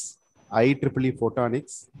Optics, IEEE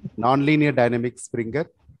Photonics, Nonlinear Dynamics Springer,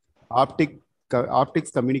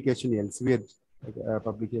 Optics Communication Elsevier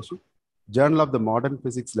publication, Journal of the Modern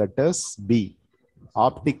Physics Letters B,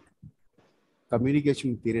 Optic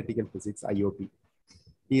Communication Theoretical Physics, IOP.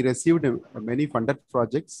 He received many funded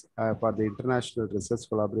projects for the international research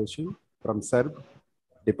collaboration from SRM,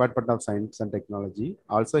 Department of Science and Technology.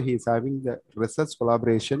 Also, he is having the research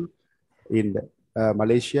collaboration in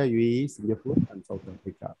Malaysia, UAE, Singapore, and South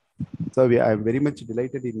Africa. So I am very much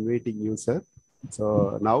delighted in inviting you, sir.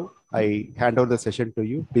 So now I hand over the session to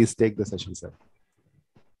you. Please take the session, sir.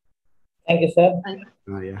 Thank you, sir.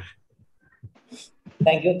 Yeah.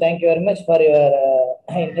 Thank you very much for your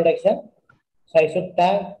introduction. So I should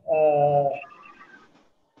thank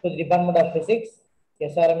to the Department of Physics,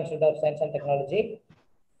 SRM Institute of Science and Technology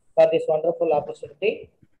for this wonderful opportunity.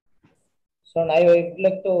 So now I would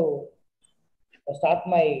like to start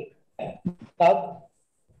my talk.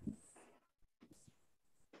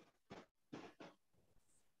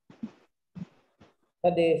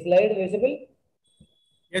 Are the slide visible?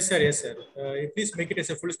 Yes, sir. Yes, sir. Please make it as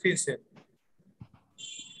a full screen, sir.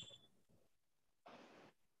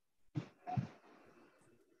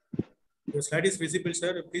 Your slide is visible,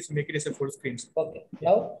 sir. Please make it as a full screen, sir. Okay.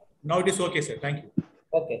 Now? Now it is okay, sir. Thank you.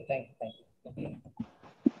 Okay. Thank you.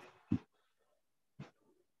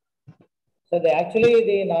 So actually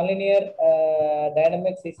the nonlinear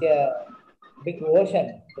dynamics is a big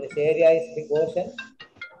ocean. This area is big ocean.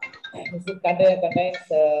 It contains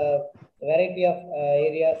variety of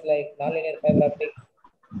areas like nonlinear fiber optics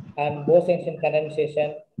and Bose-Einstein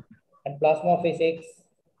condensation and plasma physics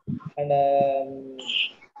and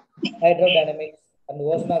hydrodynamics and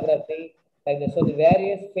oceanography. Like this. So the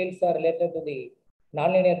various fields are related to the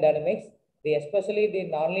nonlinear dynamics. Especially the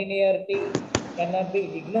nonlinearity cannot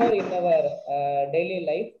be ignored in our daily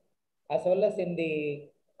life as well as in the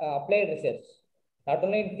applied research. Not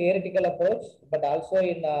only in theoretical approach, but also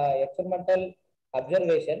in experimental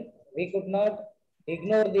observation. We could not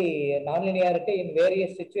ignore the nonlinearity in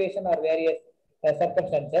various situations or various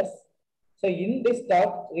circumstances. So in this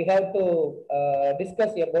talk, we have to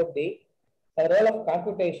discuss about the role of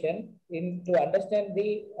computation to understand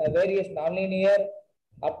the various nonlinear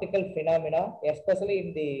optical phenomena, especially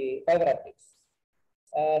in the fiber optics.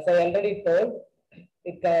 So I already told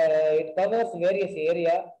it covers various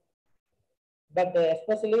areas, but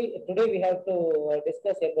especially today we have to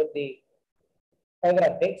discuss about the fiber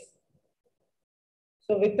optics.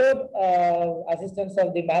 So without assistance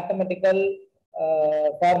of the mathematical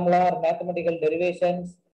formula or mathematical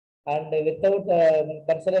derivations, and without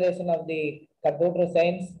consideration of the computer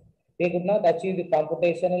science, we could not achieve the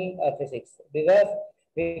computational physics, because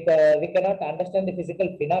we cannot understand the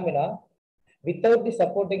physical phenomena without the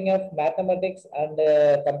supporting of mathematics and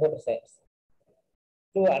computer science.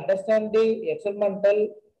 To understand the experimental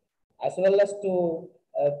as well as to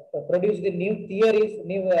produce the new theories,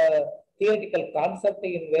 new theoretical concept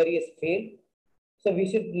in various fields. So we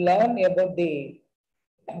should learn about the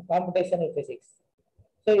computational physics.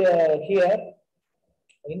 So here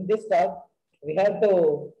in this talk, we have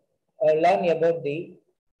to learn about the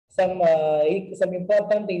some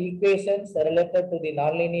important equations related to the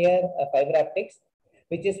nonlinear fiber optics,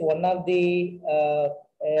 which is one of the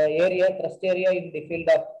thrust area in the field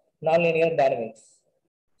of nonlinear dynamics.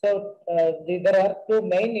 So there are two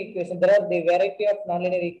main equations. There are the variety of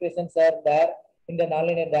nonlinear equations are there in the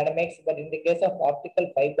nonlinear dynamics, but in the case of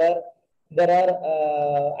optical fiber, there are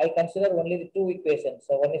I consider only the two equations.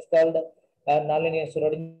 So one is called nonlinear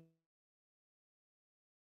Schrodinger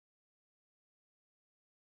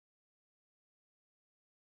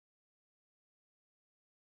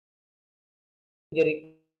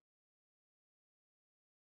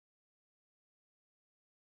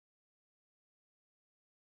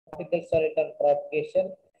optical return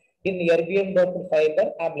propagation in erbium doped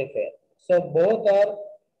fiber amplifier. So both are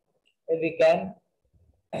we can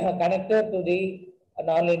connected to the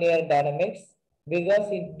nonlinear dynamics,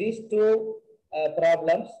 because in these two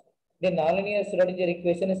problems, the nonlinear Schrodinger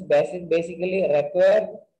equation is basically required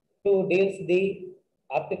to deal the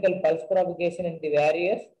optical pulse propagation in the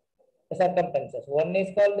various circumstances. One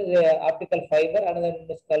is called optical fiber, another one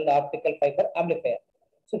is called optical fiber amplifier.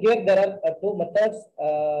 So here there are two methods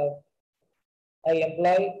I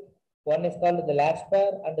employ. One is called the latch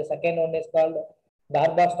pair, and the second one is called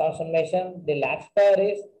Darboux transformation. The latch pair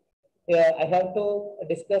is I have to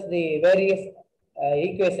discuss the various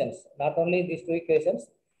equations, not only these two equations.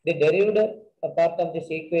 The derived part of this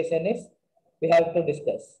equation is we have to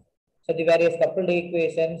discuss. So the various coupled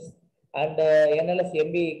equations and NLS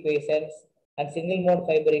MB equations and single mode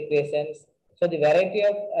fiber equations. So the variety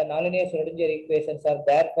of nonlinear Schrodinger equations are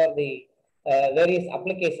there for the various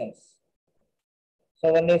applications.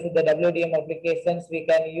 So one is the WDM applications. We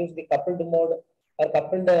can use the coupled mode or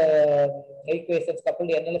coupled equations, coupled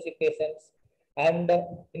NLS equations, And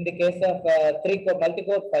in the case of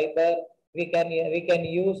multi-core fiber, we can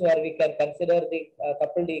use or we can consider the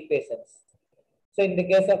coupled equations. So in the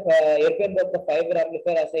case of Erpenberger fiber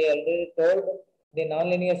amplifier, as I already told, the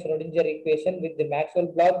nonlinear Schrodinger equation with the Maxwell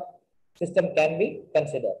block system can be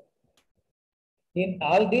considered. In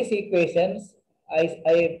all these equations,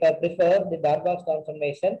 I prefer the Darboux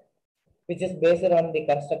transformation, which is based on the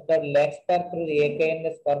constructor Lexper through the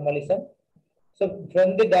AKNS formalism. So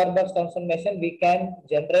from the Darboux transformation, we can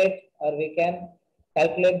generate or we can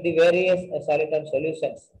calculate the various soliton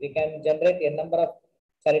solutions. We can generate a number of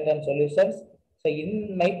soliton solutions. So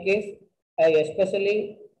in my case, I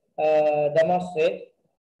especially demonstrate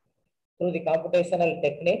through the computational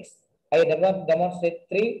techniques. I demonstrate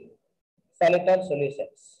 3 soliton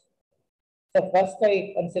solutions. So first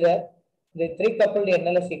I consider the 3 coupled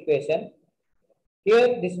NLS equation.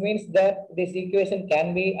 Here this means that this equation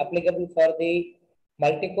can be applicable for the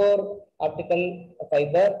multi-core optical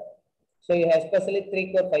fiber. So you have especially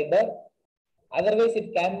 3-core fiber. Otherwise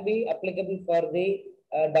it can be applicable for the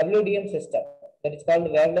WDM system, that is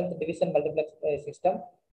called wavelength division multiplex system.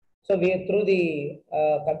 So we through the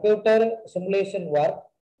computer simulation work,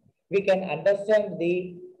 we can understand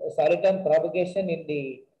the soliton propagation in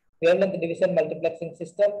the wavelength division multiplexing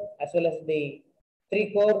system as well as the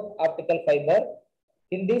 3-core optical fiber.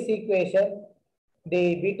 In this equation,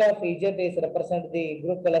 the beta of Ez is represent the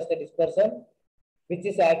group velocity dispersion, which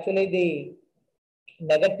is actually the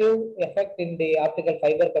negative effect in the optical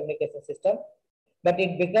fiber communication system, but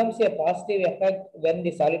it becomes a positive effect when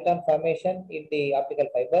the soliton formation in the optical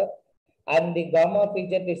fiber, and the gamma of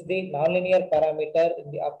Ez is the nonlinear parameter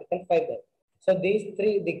in the optical fiber. So these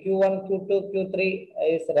 3, the Q1, Q2, Q3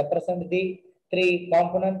 is represent the 3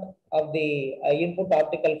 component of the input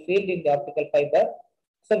optical field in the optical fiber.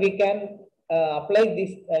 So we can apply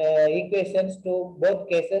these equations to both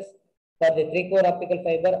cases for the 3-core optical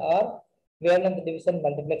fiber or wavelength division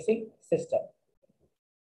multiplexing system.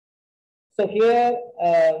 So here,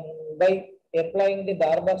 by applying the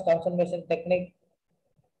Darboux transformation technique,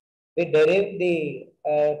 we derive the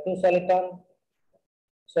 2-soliton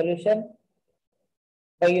solution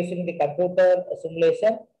by using the computer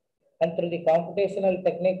simulation, and through the computational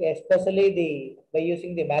technique, especially by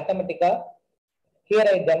using the Mathematica. Here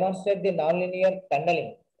I demonstrate the nonlinear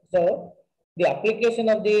tunneling. So the application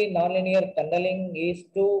of the nonlinear tunneling is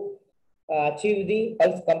to achieve the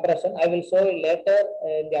pulse compression. I will show it later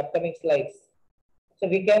in the upcoming slides. So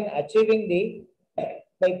we can achieving the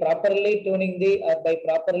by properly tuning the or by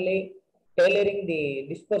properly tailoring the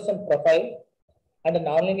dispersion profile and a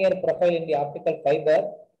nonlinear profile in the optical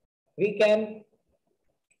fiber, we can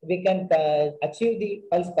achieve the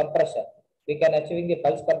pulse compression. We can achieving the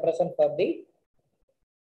pulse compression for the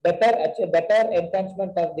better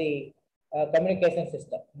enhancement of the communication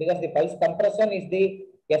system, because the pulse compression is the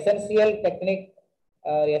essential technique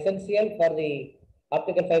essential for the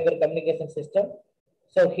optical fiber communication system.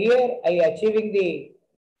 So here I achieving the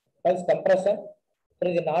pulse compression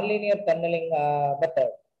through the nonlinear tunneling method.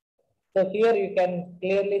 So here you can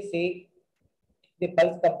clearly see the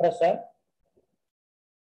pulse compression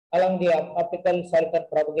along the optical soliton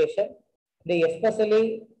propagation.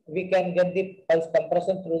 Especially we can get the pulse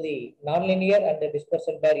compression through the nonlinear and the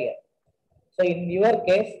dispersion barrier. So in your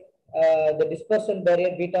case, the dispersion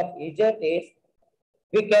barrier beta of Ez is,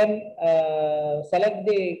 we can select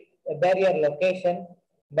the barrier location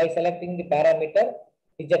by selecting the parameter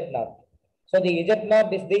Z0. So the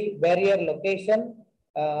Z0 is the barrier location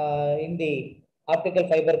in the optical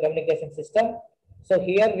fiber communication system. So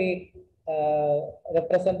here we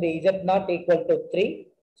represent the Z0 equal to 3.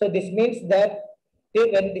 So this means that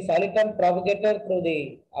when the soliton propagator through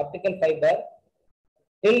the optical fiber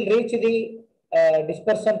will reach the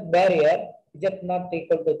dispersion barrier Z0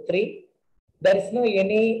 equal to 3, there is no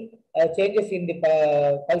any changes in the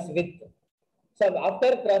pulse width. So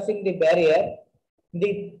after crossing the barrier,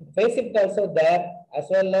 the phase shift also there, as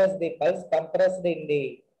well as the pulse compressed in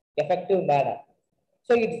the effective manner.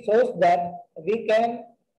 So it shows that we can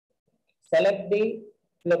select the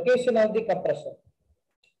location of the compression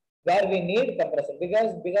where we need compression,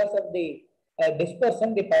 because of the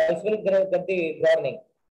dispersion, the pulse will get the broadening.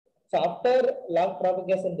 So after long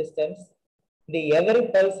propagation distance, the every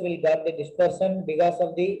pulse will get the dispersion because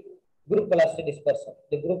of the group velocity dispersion.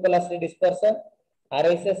 The group velocity dispersion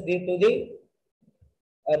arises due to the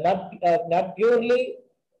not purely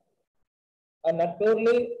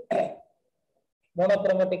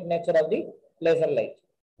monochromatic nature of the laser light.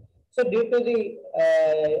 So due to the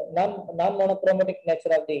non-monochromatic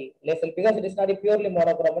nature of the laser, because it is not a purely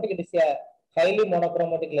monochromatic, it is a highly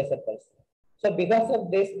monochromatic laser pulse. So because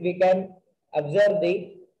of this, we can observe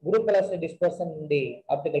the group velocity dispersion in the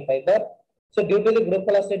optical fiber. So due to the group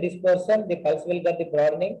velocity dispersion, the pulse will get the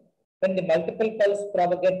broadening. When the multiple pulse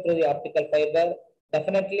propagate through the optical fiber,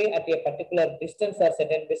 definitely at a particular distance or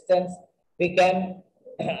certain distance, we can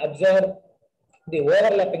observe the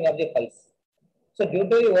overlapping of the pulse. So due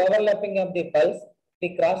to the overlapping of the pulse,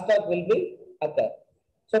 the crosstalk will be occur.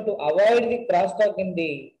 So to avoid the crosstalk in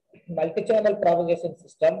the multi-channel propagation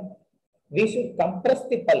system, we should compress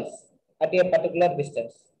the pulse at a particular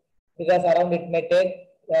distance, because around it may take,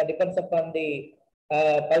 depends upon the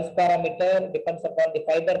pulse parameter, depends upon the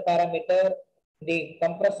fiber parameter, the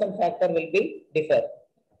compression factor will be differ.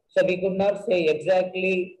 So we could not say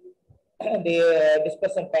exactly the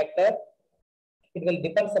dispersion factor. It will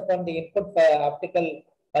depends upon the input optical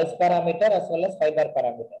pulse parameter as well as fiber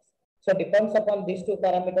parameters. So depends upon these two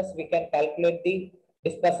parameters, we can calculate the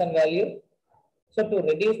dispersion value. So to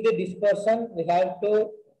reduce the dispersion, we have to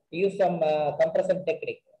use some compression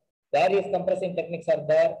technique. Various compression techniques are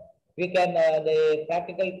there. We can, the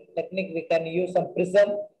practical technique, we can use some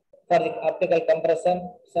prism for the optical compression.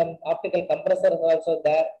 Some optical compressor is also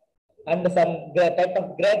there, and some type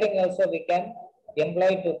of grating also we can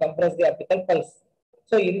employ to compress the optical pulse.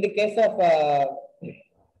 So in the case of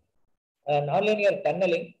nonlinear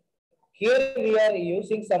tunneling, here we are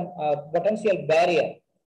using some potential barrier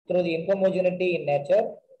through the inhomogeneity in nature.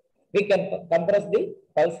 We can compress the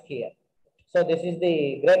pulse here. So this is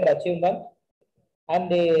the great achievement.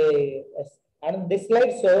 And this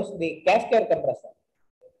slide shows the cascade compression.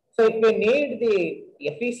 So if we need the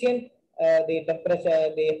efficient the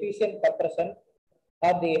temperature, the efficient compression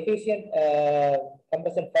or the efficient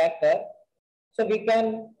compression factor, so we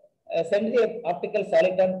can send the optical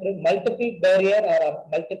soliton through multiple barrier or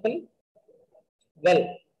multiple well,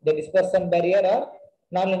 the dispersion barrier or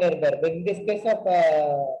nonlinear barrier. But in this case of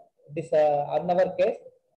on our case,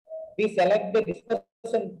 we select the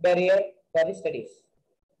dispersion barrier for the studies.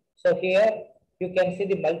 So here you can see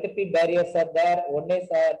the multiple barriers are there. One is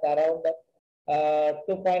at around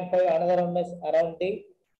 2.5, another one is around the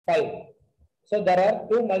 5. So there are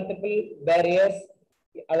two multiple barriers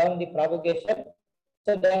along the propagation.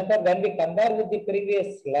 So therefore, when we compare with the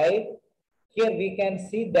previous slide, here we can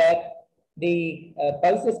see that the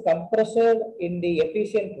pulse is compressed in the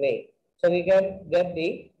efficient way. So we can get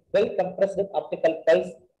the well compressed optical pulse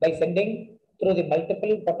by sending through the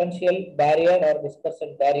multiple potential barrier or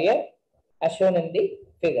dispersion barrier as shown in the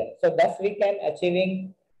figure. So thus we can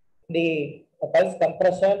achieving the pulse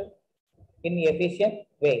compression in efficient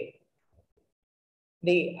way.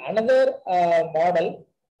 The another model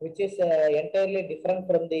which is entirely different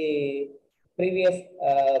from the previous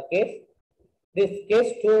case. This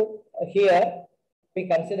case 2 here we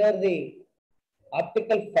consider the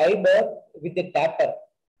optical fiber with the taper.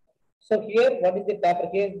 So here what is the taper?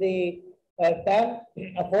 Here the term,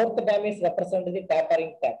 fourth term is represent the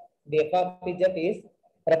tapering term. The FRPZ is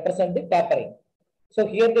represent the tapering. So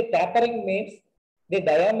here the tapering means the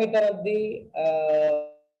diameter of the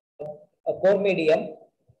core medium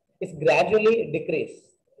is gradually decreased.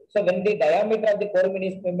 So when the diameter of the core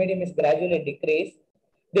medium is gradually decreased,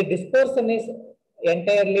 the dispersion is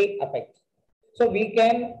entirely affected. So we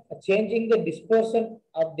can changing the dispersion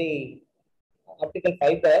of the optical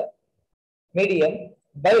fiber medium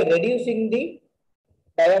by reducing the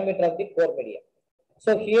diameter of the core medium.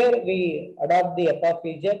 So here we adopt the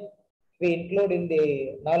FRPZ, we include in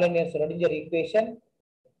the nonlinear Schrodinger equation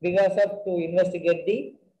because of to investigate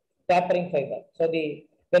the tapering fiber. So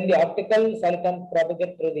when the optical soliton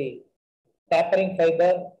propagate through the tapering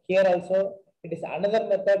fiber, here also it is another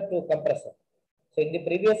method to compression. So in the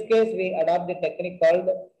previous case, we adopt the technique called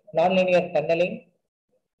nonlinear tunneling.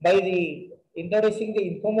 By the introducing the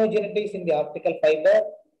inhomogeneities in the optical fiber,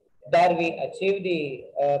 there we achieve the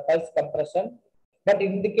pulse compression. But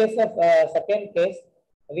in the case of second case,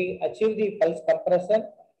 we achieve the pulse compression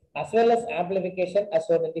as well as amplification as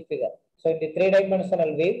shown in the figure. So in the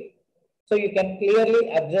 3-dimensional wave, so you can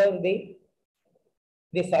clearly observe the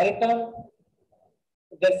soliton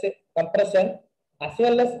gets compression as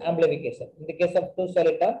well as amplification. In the case of 2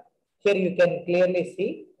 soliton, here you can clearly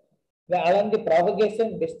see along the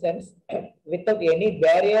propagation distance without any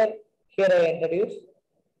barrier here I introduced,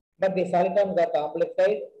 but the soliton got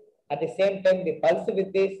amplified. At the same time, the pulse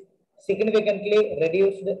width is significantly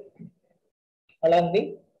reduced along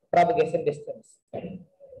the propagation distance.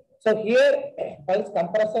 So here pulse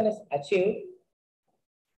compression is achieved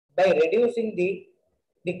by reducing the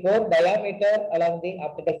core diameter along the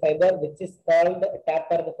optical fiber, which is called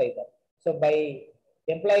tapered fiber. So by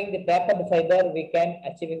employing the tapered fiber, we can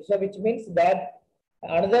achieve it. So which means that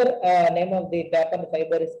another name of the tapered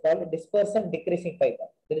fiber is called dispersion decreasing fiber.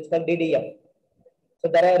 That is called DDF.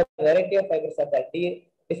 So there are a variety of fibers of that.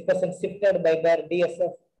 Dispersion shifted fiber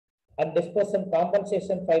DSF and dispersion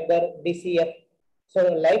compensation fiber DCF. So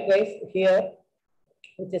likewise here,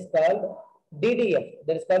 which is called DDF,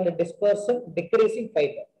 that is called the dispersion decreasing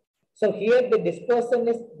fiber. So here the dispersion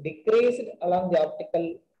is decreased along the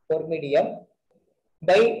optical core medium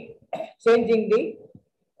by changing the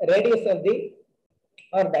radius of the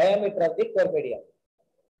or diameter of the core medium.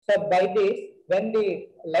 So by this, when the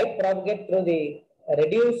light propagates through the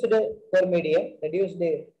reduced core medium, reduce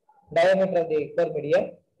the diameter of the core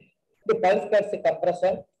medium, the pulse gets the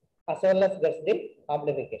compression as well as gets the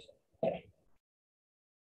amplification.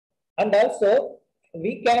 And also,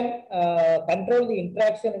 we can control the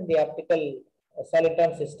interaction in the optical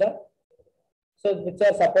solitron system, so which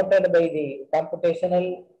are supported by the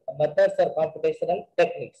computational methods or computational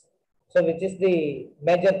techniques. So which is the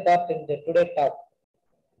major part in the today's talk.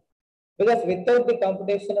 Because without the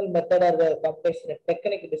computational method or the computational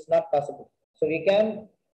technique, it is not possible. So we can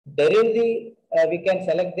derive the, we can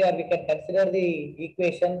select the, or we can consider the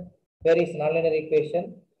equation, where is nonlinear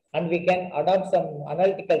equation, and we can adopt some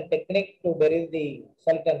analytical technique to derive the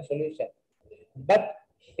solitron solution. But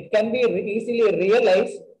it can be easily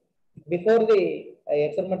realized before the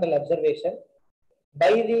experimental observation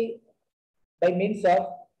by means of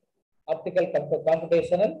optical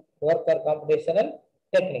computational work or computational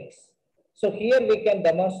techniques. So here we can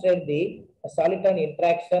demonstrate the solitron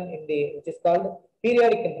interaction in the, which is called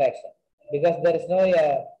periodic interaction, because there is no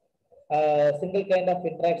single kind of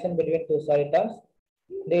interaction between two solitrons.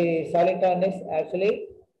 The solitron is actually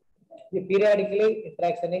the periodically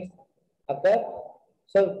interaction is occur.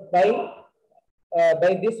 So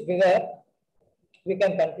by this figure, we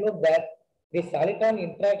can conclude that the solitron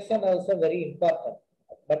interaction also very important.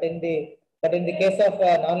 But in the case of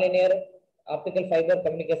nonlinear optical fiber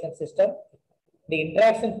communication system, the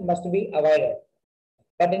interaction must be avoided.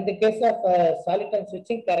 But in the case of solitron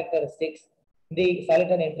switching characteristics, the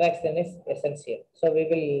solitron interaction is essential. So we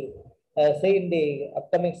will see in the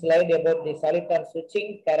upcoming slide about the solitron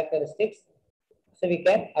switching characteristics, so we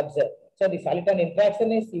can observe. So the solitron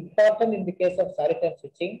interaction is important in the case of solitron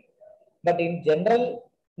switching, but in general,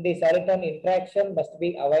 the solitron interaction must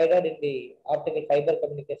be avoided in the optical fiber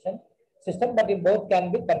communication system, but in both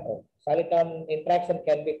can be controlled. Solitron interaction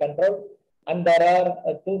can be controlled, and there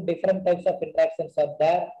are two different types of interactions are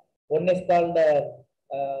there. One is called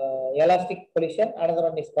elastic collision, another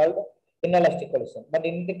one is called inelastic collision. But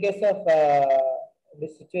in the case of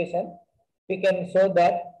this situation, we can show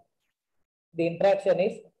that the interaction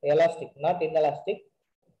is elastic, not inelastic,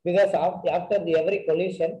 because after the every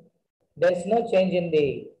collision, there is no change in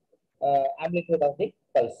the amplitude of the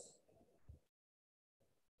pulse.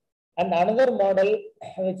 And another model,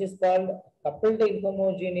 which is called coupled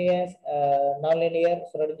inhomogeneous nonlinear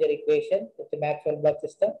Schrodinger equation with the Maxwell-Bloch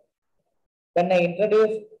system. When I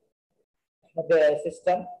introduce the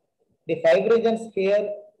system, the fibrinogen here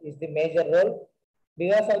is the major role.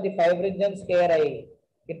 Because of the fibrinogen here, I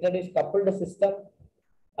introduce coupled system,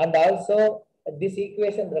 and also this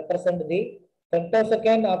equation represents the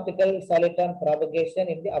femtosecond optical solitron propagation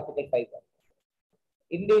in the optical fiber.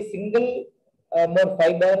 In the single mode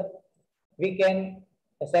fiber, we can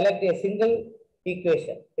select a single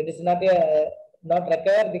equation. It is not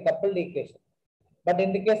require the coupled equation. But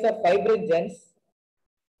in the case of fibrinogens,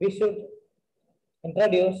 we should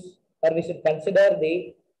introduce or we should consider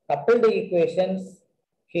the coupled equations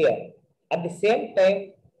here. At the same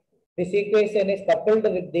time, this equation is coupled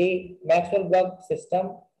with the Maxwell-Bloch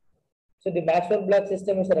system. So the Maxwell-Bloch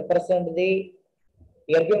system is represent the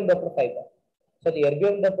erbium doped fiber. So the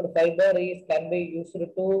erbium doped fiber can be used to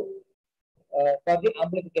for the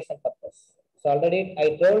amplification purpose. So already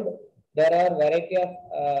I told there are variety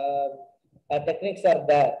of techniques are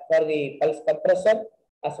there for the pulse compression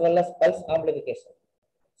as well as pulse amplification.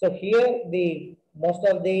 So here the most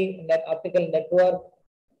of the optical network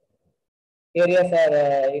areas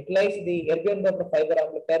are utilize the erbium doped fiber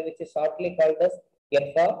amplifier, which is shortly called as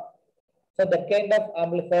ERFA. So that kind of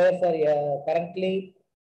amplifiers are currently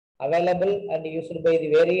available and used by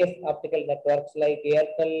the various optical networks like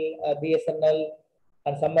Airtel, BSNL,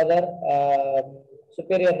 and some other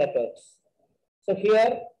superior networks. So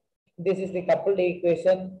here, this is the coupled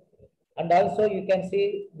equation, and also you can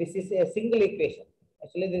see this is a single equation.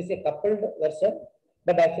 Actually, this is a coupled version,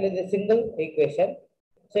 but actually the single equation.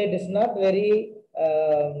 So it is not very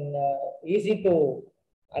easy to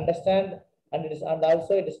understand, and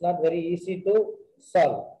also it is not very easy to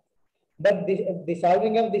solve. But the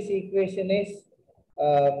solving of this equation is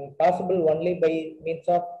possible only by means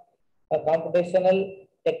of computational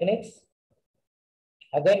techniques.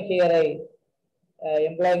 Again, here I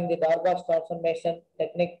employing the Darboux transformation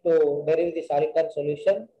technique to derive the solitary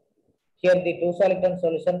solution. Here the two solitary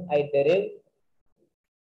solution I derived.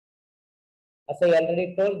 As I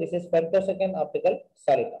already told, this is femtosecond optical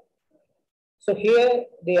solitary. So here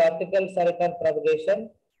the optical solitary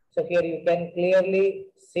propagation. So here you can clearly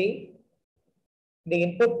see the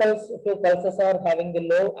input pulse, two pulses are having the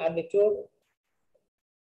low amplitude,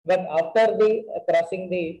 but after the crossing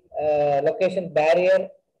the location barrier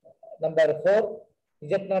number 4,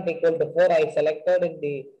 z not equal to 4, I selected in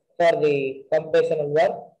the for the computational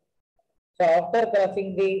work. So after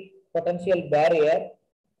crossing the potential barrier,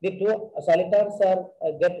 the two solitons are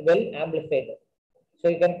get well amplified. So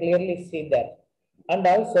you can clearly see that. And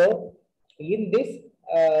also in this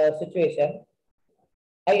situation,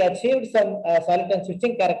 I achieved some soliton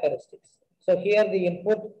switching characteristics. So here the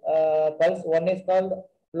input pulse, one is called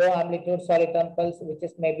low amplitude soliton pulse, which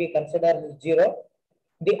is maybe considered 0.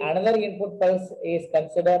 The another input pulse is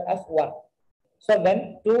considered as 1. So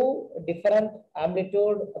when two different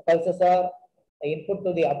amplitude pulses are input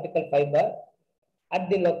to the optical fiber, at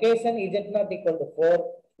the location z not equal to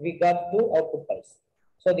 4, we got two output pulse.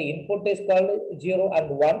 So the input is called 0 and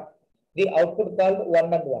 1, the output called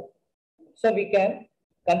 1 and 1. So we can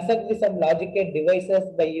construct some logic gate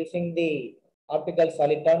devices by using the optical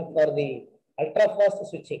soliton for the ultra fast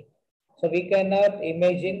switching. So we cannot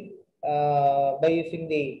imagine by using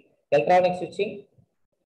the electronic switching.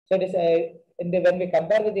 So it is when we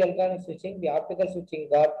compare with the electronic switching, the optical switching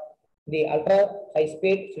got the ultra high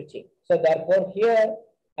speed switching. So therefore here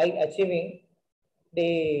I achieving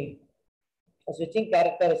the switching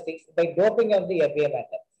characteristics by doping of the FDP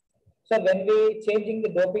atoms. So when we changing the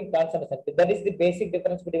doping concentration, that is the basic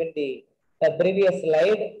difference between the previous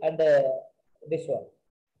slide and this one.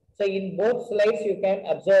 So in both slides, you can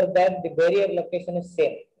observe that the barrier location is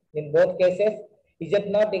same. In both cases, Z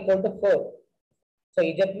not equal to 4. So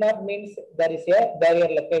Z not means there is a barrier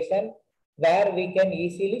location where we can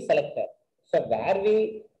easily select that. So where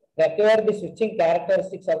we require the switching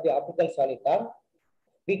characteristics of the optical soliton,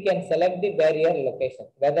 we can select the barrier location,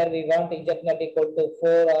 whether we want Z not equal to 4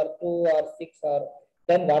 or 2 or 6 or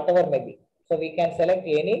 10, whatever may be. So we can select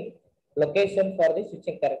any location for the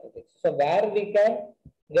switching characteristics. So where we can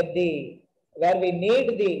get the, where we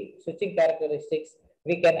need the switching characteristics,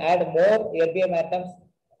 we can add more erbium atoms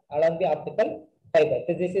along the optical fiber.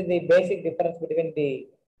 So this is the basic difference between the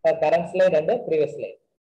current slide and the previous slide.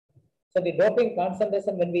 So the doping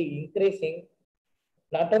concentration when we increasing,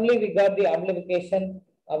 not only we got the amplification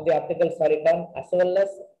of the optical soliton, as well as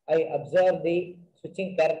I observe the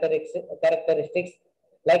switching characteristics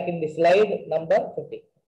like in the slide number 50.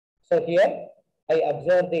 So here I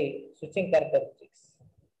observe the switching characteristics.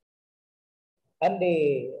 And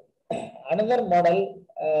the another model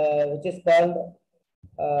which is called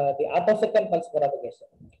the attosecond pulse propagation.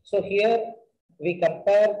 So here we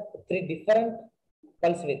compare three different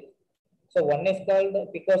pulse width. So one is called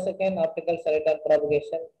picosecond optical soliton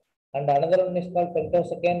propagation, and another one is called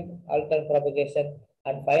femtosecond alternate propagation,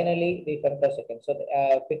 and finally the femtosecond. So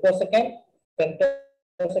picosecond,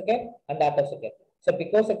 femtosecond, and attosecond. So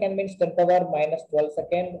picosecond means 10 power minus 12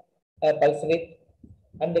 second pulse width.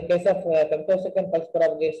 And the case of femtosecond pulse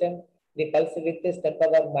propagation, the pulse width is 10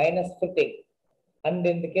 power minus 15. And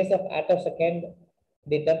in the case of attosecond,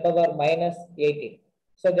 the 10 power minus 18.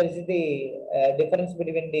 So there is the difference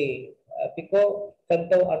between the pico,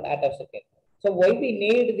 femto, and attosecond. So why we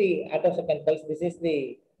need the attosecond pulse? This is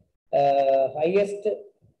the highest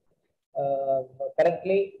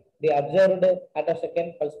currently the observed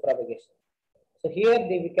attosecond pulse propagation. So here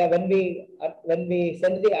when we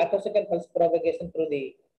send the attosecond pulse propagation through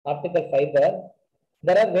the optical fiber,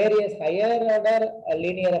 there are various higher order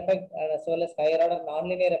linear effects as well as higher order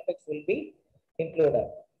nonlinear effects will be included.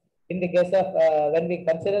 In the case of when we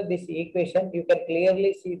consider this equation, you can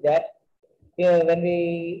clearly see that when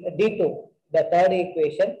we D2, the third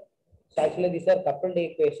equation, so actually these are coupled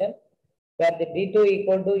equation where the D2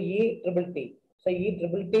 equal to E triple T. So E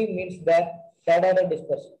triple T means that third order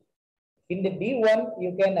dispersion. In the D1,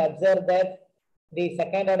 you can observe that the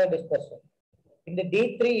second order dispersion. In the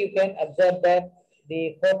D3, you can observe that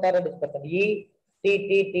the fourth order dispersion, E, T,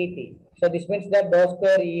 T, T, T. So this means that dou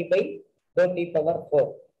square E by dou T power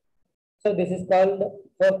 4. So this is called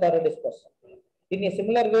fourth order dispersion. In a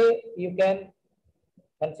similar way, you can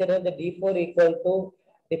consider the D4 equal to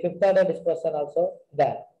the fifth order dispersion also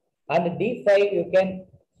there. And D5, you can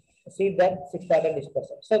see that sixth order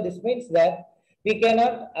dispersion. So this means that we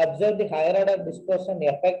cannot observe the higher order dispersion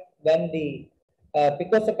effect when the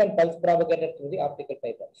picosecond pulse propagated through the optical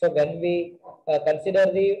fiber. So when we consider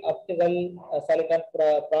the optical soliton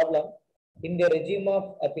problem in the regime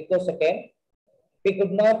of picosecond, we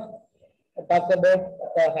could not talk about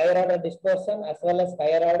the higher order dispersion as well as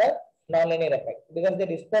higher order nonlinear effect, because the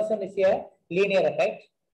dispersion is a linear effect.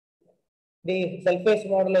 The self-phase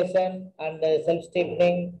modulation and the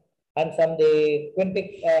self-steepening and some the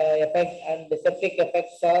quintic effect and the septic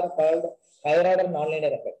effects are called higher order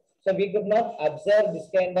nonlinear effect. So we could not observe this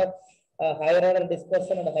kind of higher order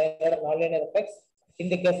dispersion and higher order nonlinear effects in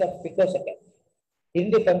the case of picosecond. In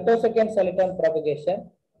the femtosecond soliton propagation,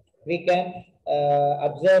 we can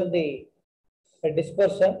observe the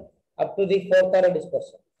dispersion up to the fourth order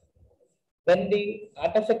dispersion. When the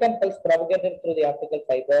attosecond pulse propagated through the optical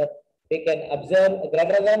fiber, we can observe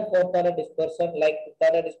greater than fourth order dispersion, like fifth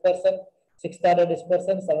order dispersion, sixth order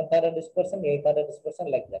dispersion, seventh order dispersion, eighth order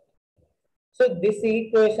dispersion, like that. So this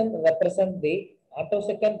equation represents the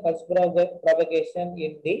attosecond pulse propagation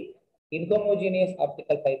in the inhomogeneous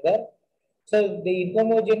optical fiber. So the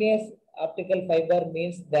inhomogeneous optical fiber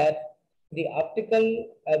means that the optical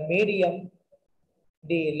medium,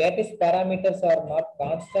 the lattice parameters are not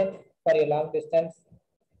constant for a long distance,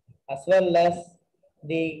 as well as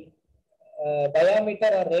the diameter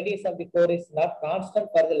or radius of the core is not constant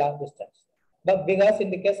for the long distance. But because in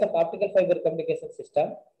the case of optical fiber communication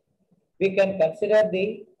system, we can consider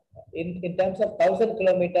the in terms of 1000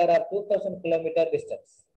 kilometer or 2000 kilometer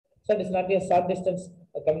distance. So it is not a short distance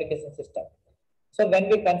communication system. So when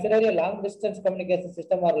we consider a long distance communication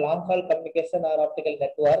system or long haul communication or optical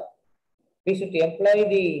network, we should employ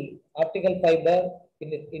the optical fiber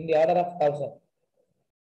in the order of 1000.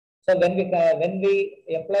 So when we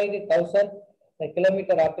employ the 1000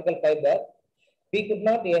 kilometer optical fiber, we could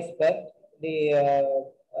not expect the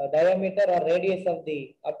diameter or radius of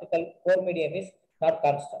the optical core medium is not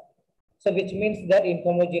constant. So which means that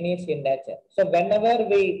inhomogeneous in nature. So whenever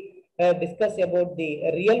we discuss about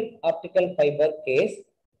the real optical fiber case,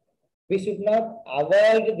 we should not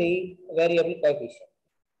avoid the variable coefficient.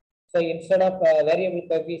 So instead of variable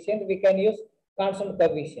coefficient, we can use constant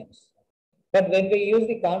coefficients. But when we use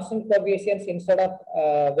the constant coefficients instead of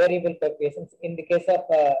variable coefficients, in the case of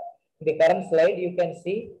the current slide, you can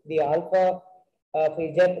see the alpha of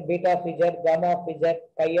z, beta of z, gamma of z,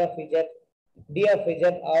 pi of z, d of z,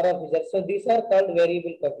 r of z. So these are called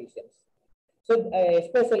variable coefficients. So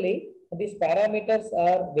especially these parameters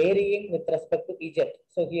are varying with respect to z.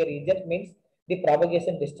 So here z means the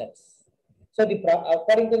propagation distance. So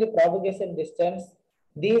according to the propagation distance,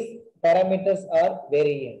 these parameters are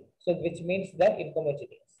varying. So which means that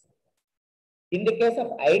inhomogeneous. In the case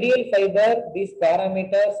of ideal fiber, these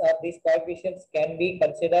parameters or these coefficients can be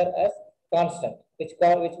considered as constant, which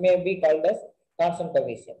may be called as constant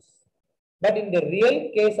coefficients. But in the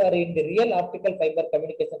real case or in the real optical fiber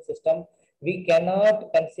communication system, we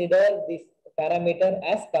cannot consider this parameter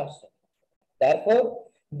as constant. Therefore,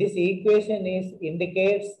 this equation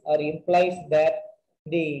indicates or implies that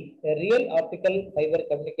the real optical fiber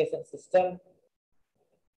communication system,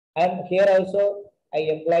 and here also I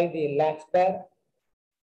employ the Lax pair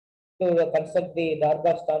to construct the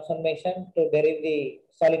Darboux transformation to derive the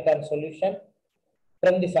soliton solution.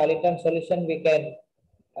 From the soliton solution, we can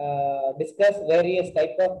discuss various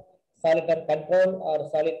type of soliton control or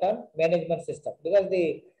soliton management system. Because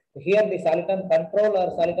here the soliton control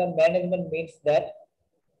or soliton management means that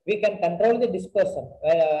we can control the dispersion.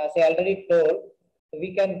 As I already told,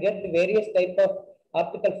 we can get the various type of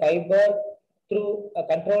optical fiber through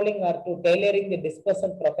controlling or to tailoring the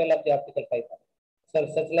dispersion profile of the optical fiber. So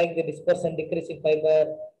such like the dispersion decreasing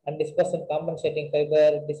fiber and dispersion compensating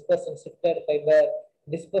fiber, dispersion shifted fiber,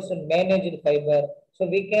 dispersion managed fiber. So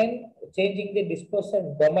we can changing the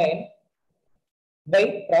dispersion domain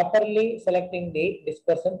by properly selecting the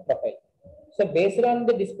dispersion profile. So based on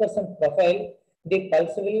the dispersion profile, the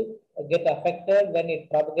pulse will get affected when it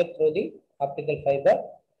propagates through the optical fiber.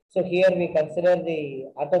 So here we consider the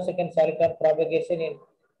attosecond soliton propagation in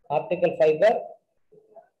optical fiber.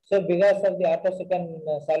 So because of the attosecond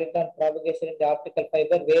soliton propagation in the optical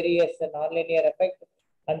fiber, various nonlinear effect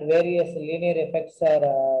and various linear effects are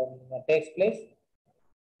takes place.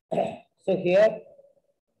 So here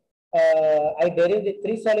I derive the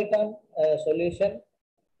 3 soliton solution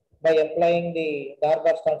by applying the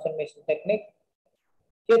Darboux transformation technique.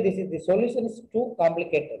 Here the solution is too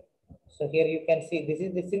complicated. So here you can see this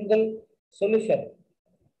is the single solution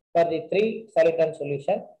for the 3 soliton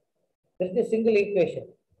solution. This is the single equation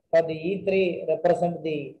for the E3 represent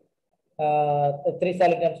the 3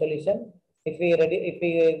 soliton solution. If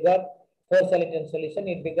we got 4 soliton solution,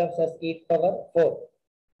 it becomes as e power 4.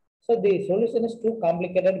 So the solution is too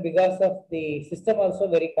complicated because of the system also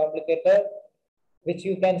very complicated, which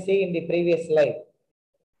you can see in the previous slide.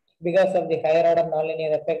 Because of the higher order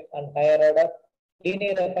nonlinear effect and higher order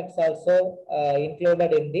linear effects also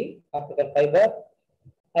included in the optical fiber.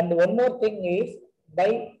 And one more thing is,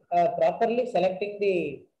 by properly selecting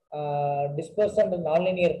the dispersion and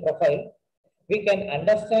nonlinear profile, we can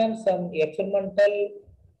understand some experimental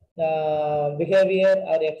behavior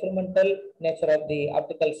or experimental nature of the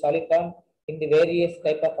optical soliton in the various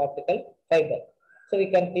type of optical fiber. So we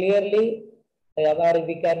can clearly or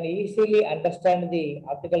we can easily understand the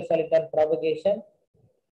optical soliton propagation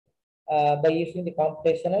by using the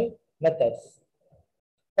computational methods.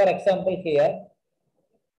 For example, here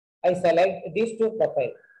I select these two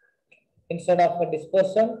profiles instead of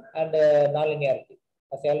dispersion and nonlinearity.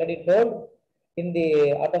 As I already told, in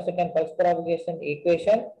the attosecond pulse propagation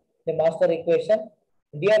equation, the master equation,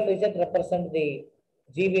 D of Z represents the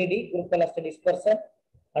GVD, group velocity dispersion,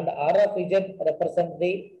 and R of Z represents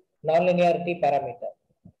the nonlinearity parameter.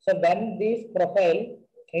 So when this profile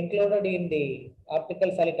included in the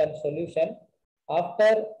optical soliton solution,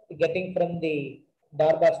 after getting from the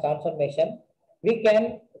Darboux transformation, we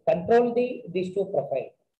can control these two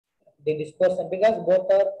profiles, the dispersion, because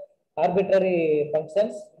both are arbitrary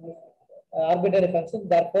functions,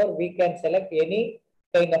 therefore we can select any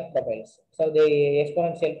kind of profiles. So the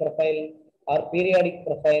exponential profile or periodic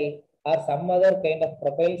profile or some other kind of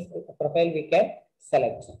profile we can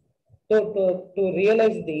select to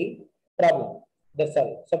realize the problem. That's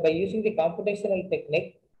all. So by using the computational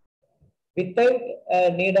technique, without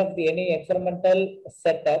need of any experimental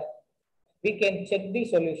setup, we can check the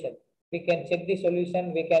solution. We can check the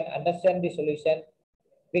solution. We can understand the solution.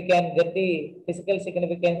 We can get the physical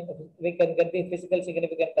significance. We can get the physical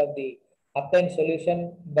significance of the obtained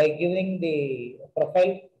solution by giving the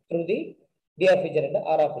profile through the D of Z and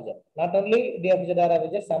R of Z. Not only D of Z, R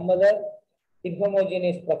of Z, some other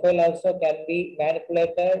inhomogeneous profile also can be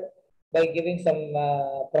manipulated by giving some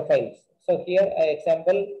profiles. So here,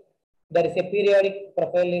 example, there is a periodic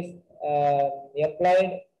profile is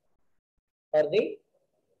employed for the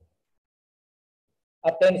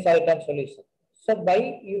obtained soliton solution. So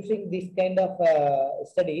by using this kind of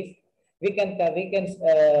studies, we can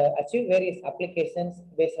achieve various applications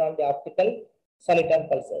based on the optical soliton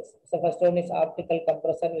pulses. So first one is optical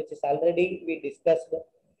compression, which is already we discussed,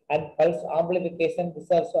 and pulse amplification.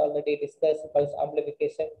 This also already discussed, pulse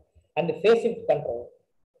amplification, and the phase shift control.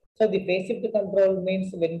 So the phase shift control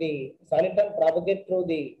means when the soliton propagates through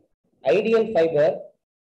the ideal fiber,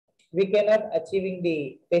 we cannot achieving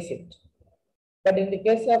the phase shift. But in the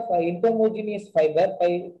case of inhomogeneous fiber,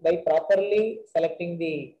 by properly selecting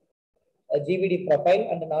the GVD profile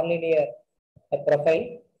and the nonlinear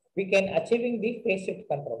profile, we can achieving the phase shift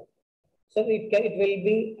control. So it will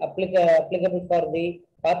be applicable for the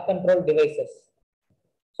path control devices.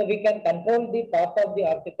 So we can control the path of the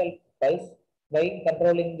optical pulse by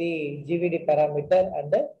controlling the GVD parameter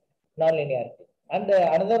and the nonlinearity. And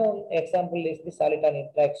another example is the soliton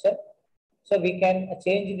interaction. So we can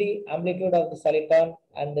change the amplitude of the soliton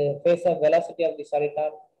and the phase of velocity of the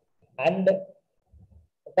soliton, and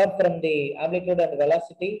apart from the amplitude and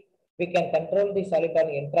velocity, we can control the soliton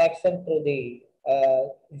interaction through the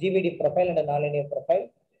GVD profile and the nonlinear profile.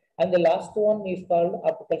 And the last one is called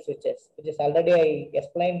optical switches, which is already I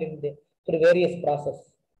explained in the through various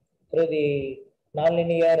process, through the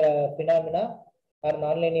nonlinear phenomena or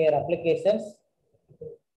nonlinear applications.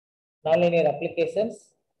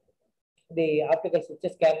 The optical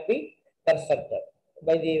switches can be constructed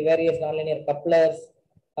by the various nonlinear couplers,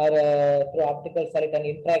 or through optical soliton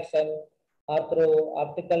interaction, or through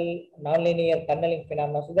optical nonlinear tunneling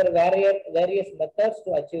phenomena. So there are various methods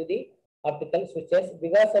to achieve the optical switches.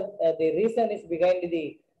 Because of the reason is behind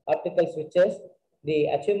the optical switches, the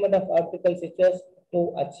achievement of optical switches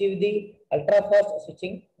to achieve the ultra fast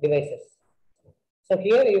switching devices. So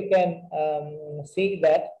here you can see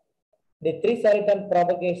that the three soliton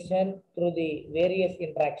propagation through the various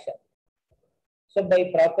interaction. So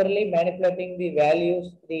by properly manipulating the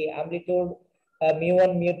values, the amplitude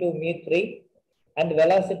mu1, mu2, mu3, and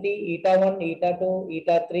velocity eta 1, eta 2,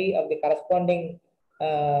 eta 3 of the corresponding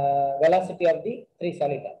velocity of the three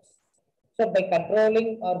solitons. So by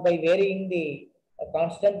controlling or by varying the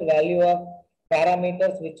constant value of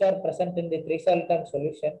parameters which are present in the three soliton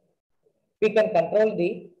solution, we can control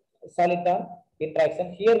the soliton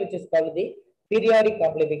interaction here, which is called the periodic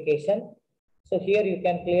amplification. So here you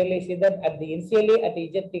can clearly see that at the initially at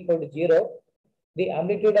Z equal to 0, the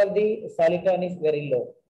amplitude of the soliton is very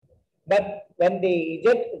low. But when the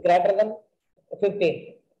Z greater than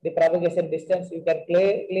 15, the propagation distance, you can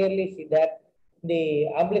clearly see that the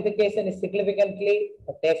amplification is significantly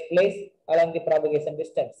takes place along the propagation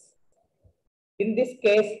distance. In this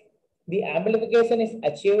case, the amplification is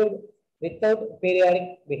achieved without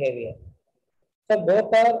periodic behavior. So So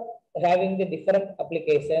both are having the different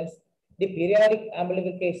applications. The periodic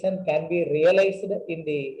amplification can be realized in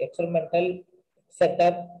the experimental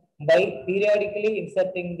setup by periodically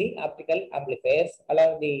inserting the optical amplifiers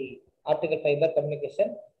along the optical fiber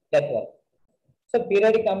communication network. So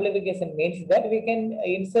periodic amplification means that we can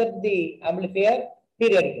insert the amplifier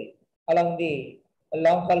periodically along the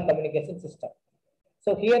long haul communication system.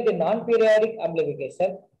 So here the non-periodic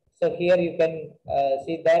amplification. So here you can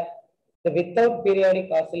see that the without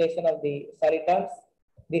periodic oscillation of the solitons,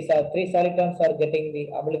 these are three solitons are getting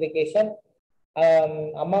the amplification.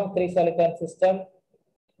 Among three soliton system,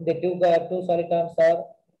 the two solitons are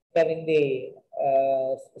having the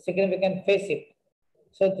significant phase shift.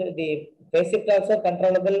 So the phase shift also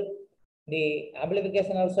controllable, the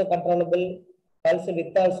amplification also controllable, pulse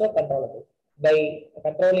width also controllable by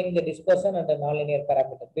controlling the dispersion and the nonlinear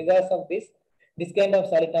parameter. Because of this kind of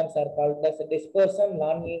solitons are called as dispersion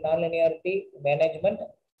nonlinearity management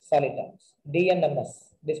solitons,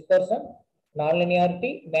 DNMS, dispersion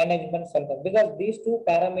nonlinearity management solitons. Because these two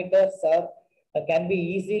parameters are can be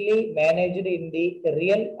easily managed in the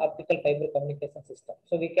real optical fiber communication system.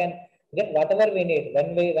 So we can get whatever we need.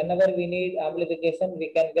 Whenever we need amplification,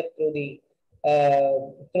 we can get through the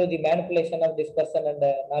manipulation of dispersion and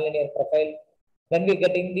nonlinear profile. When we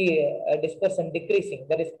getting the dispersion decreasing,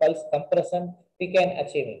 that is pulse compression, we can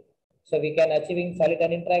achieve it. So we can achieving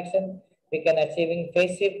soliton interaction, we can achieving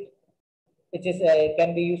phase shift, which is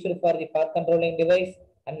can be used for the path controlling device,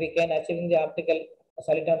 and we can achieving the optical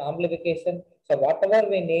soliton amplification. So whatever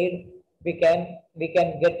we need, we can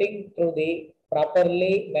getting through the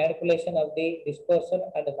properly manipulation of the dispersion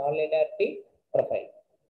and the nonlinearity profile.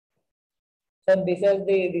 So these are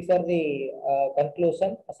the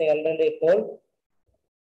conclusion, as I already told.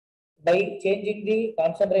 By changing the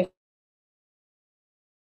concentration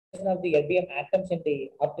of the LBM atoms in the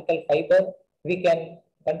optical fiber, we can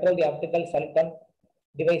control the optical soliton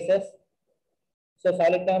devices. So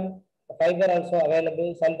soliton fiber also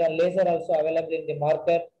available, soliton laser also available in the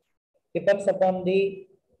market. Depends upon the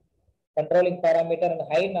controlling parameter and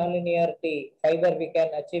high nonlinearity fiber, we can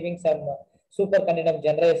achieving some superconductive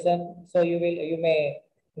generation. So you may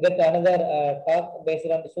get another talk based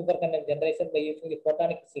on the superconductive generation by using the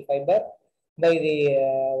photonic fiber. By the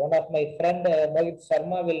one of my friend Mohit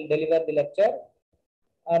Sharma will deliver the lecture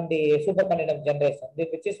on the superconductive generation,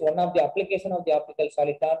 which is one of the application of the optical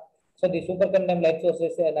soliton. So the superconductive light source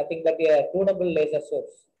is nothing but a tunable laser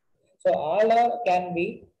source. So all can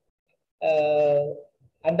be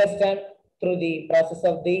understand through the process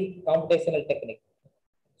of the computational technique.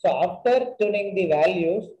 So after tuning the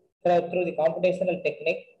values through the computational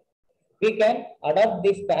technique, we can adopt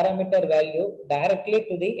this parameter value directly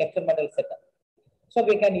to the experimental setup. So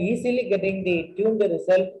we can easily getting the tuned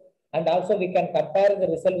result, and also we can compare the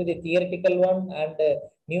result with the theoretical one and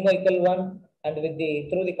numerical one, and with the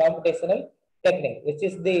through the computational technique, which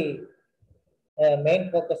is the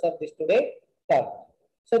main focus of this today talk.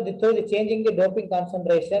 So through the changing the doping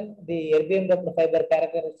concentration, the erbium doped fiber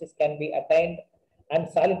characteristics can be attained, and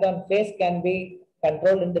soliton phase can be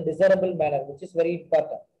controlled in the desirable manner, which is very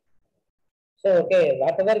important. So okay,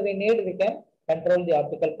 whatever we need, we can control the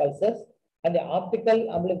optical pulses, and the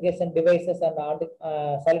optical amplification devices and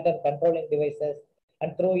soliton controlling devices,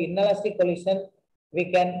 and through inelastic collision,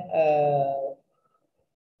 we can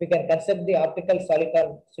construct the optical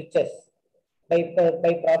soliton switches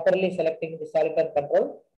by properly selecting the soliton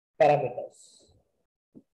control parameters.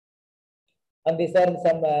 And these are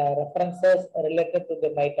some references related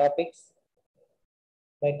to my topics,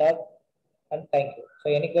 my talk, and thank you.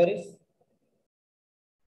 So any queries?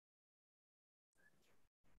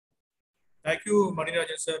 Thank you,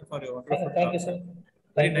 Manirajan sir, for your wonderful Thank talk. you, sir.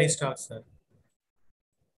 Very Thank nice you. talk, sir.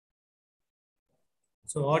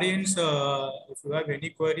 So audience, if you have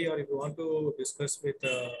any query or if you want to discuss with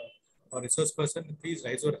a resource person, please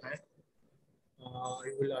raise your hand.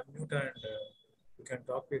 You will unmute and you can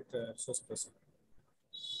talk with the resource person.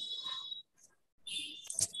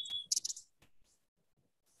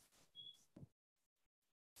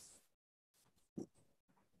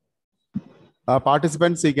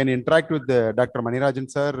 Participants, you can interact with Dr. Manirajan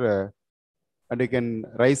sir and you can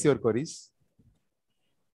raise your queries.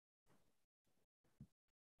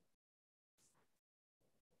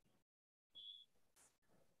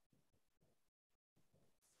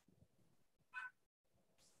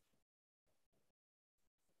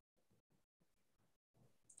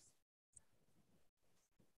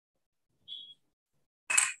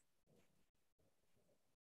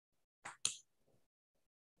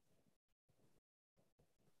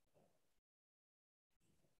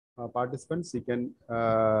 Participants, you can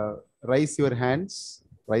raise your hands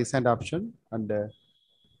raise hand option and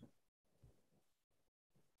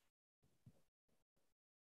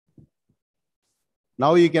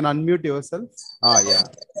now you can unmute yourself. Yeah.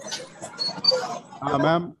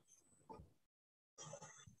 Ma'am.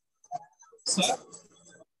 Sir.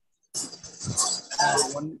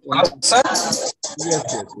 Sir. Yes.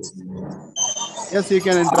 Yes, you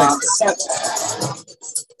can interact.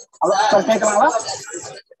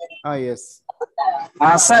 Yes.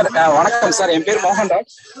 Sir, வணக்கம் sir. என் பேர் மோகன்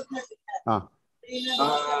Raj.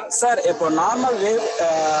 Sir, இப்போ normal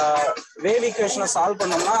wave ஈக்குவேஷனை solve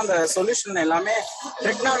பண்ணோம்னா அந்த solution எல்லாமே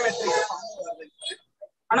trigonometric.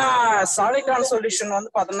 ஆனா சாலிடான் solution வந்து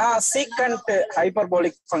பாத்தீங்கன்னா சீக்கண்ட்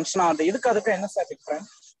ஹைப்பர்போலிக் ஃபங்க்ஷன் ஆகுது. அதுக்கு என்ன sir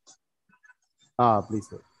difference? Please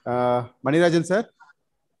sir. Manirajan sir.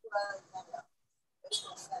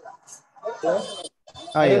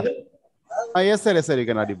 Yes sir, you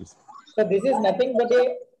can audible. So this is nothing but a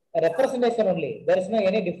representation only. There is no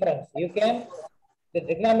any difference. The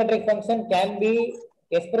trigonometric function can be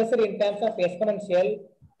expressed in terms of exponential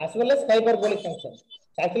as well as hyperbolic function.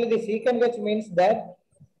 Actually, the secant h means that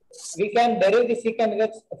we can derive the secant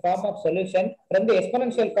h form of solution from the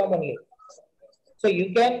exponential form only. So you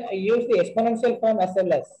can use the exponential form as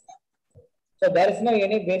well as. So there is no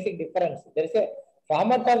any basic difference. There is a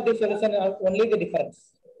format of the solution only the difference.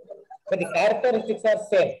 But the characteristics are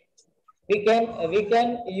same. We can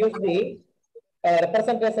use the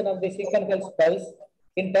representation of the secant h pulse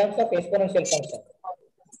in terms of exponential function.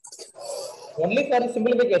 Only for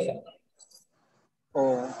simplification.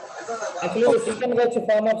 Actually, the secant h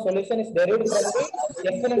form of solution is derived from the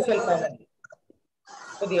exponential form only.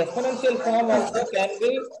 So the exponential form also can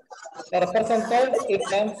be represented in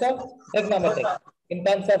terms of trigonometry, in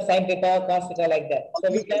terms of sin theta, cos theta, like that. So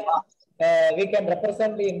we can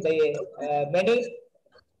represent in the many.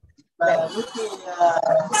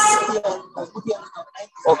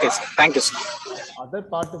 Okay, sir. Thank you, sir. Other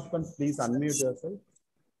participants, please unmute yourself.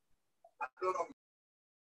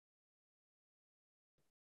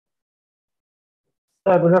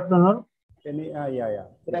 Sir, good afternoon. Yeah.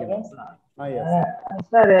 Good afternoon. Yes.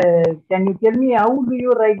 Sir, can you tell me how do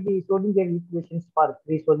you write the Schrodinger equations for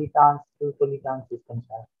 3 solitons, 2 solitons systems,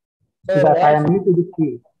 sir? Because I am new to this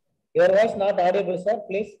field. Your voice not audible, sir.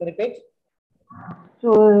 Please repeat. So,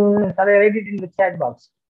 shall I write it in the chat box?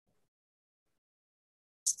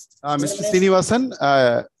 Mr. Srinivasan,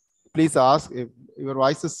 please ask if your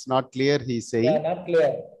voice is not clear. He's saying. Yeah, not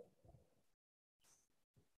clear.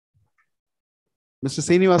 Mr.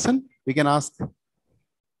 Srinivasan, we can ask.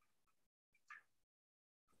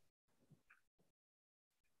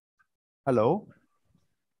 Hello.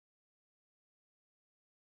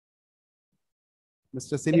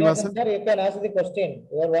 Mr. Srinivasan. Sir, you can ask the question.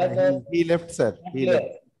 Your voice he left, sir. He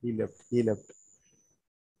left.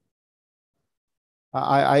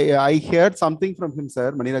 I heard something from him, sir,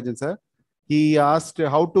 Manirajan sir. He asked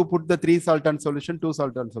how to put the 3 Salton solution, 2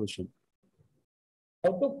 Salton solution.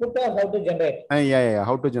 How to put or how to generate? Yeah.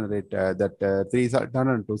 How to generate that 3 Salton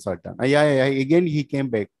and 2 Salton. Yeah. Again, he came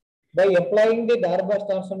back. By employing the Darboux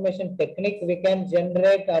transformation technique, we can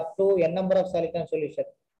generate up to n number of Salton solution.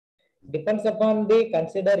 Depends upon the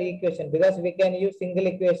consider equation, because we can use single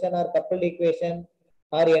equation or coupled equation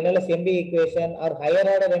or NLS MB equation or higher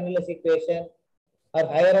order NLS equation or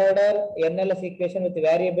higher order NLS equation with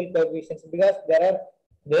variable coefficients, because there are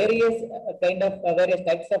various various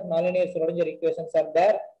types of nonlinear Schrodinger equations are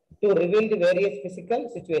there to reveal the various physical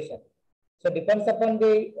situation. So depends upon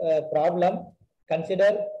the problem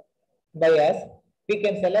considered by us, we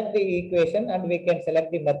can select the equation and we can select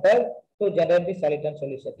the method to generate the Salton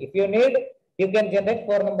solution. If you need, you can generate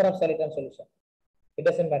 4 number of Salton solution. It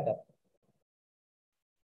doesn't matter.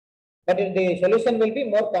 But the solution will be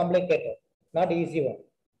more complicated, not easy one.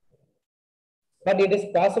 But it is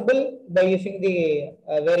possible by using the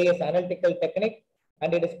various analytical technique,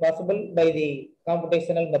 and it is possible by the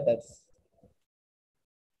computational methods.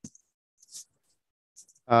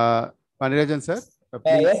 Manirajan sir,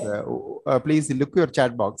 please look your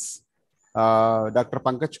chat box. Dr.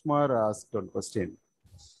 Pankaj Kumar asked one question.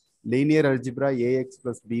 Linear algebra ax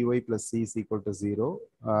plus by plus c is equal to 0.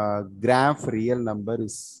 Graph real number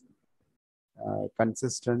is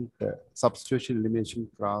consistent. Substitution elimination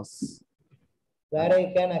cross. Where I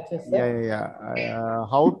can access that? Yeah.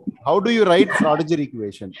 How do you write Schrodinger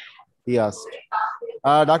equation? He asked.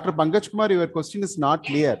 Dr. Pankaj Kumar, your question is not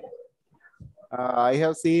clear. I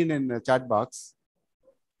have seen in the chat box.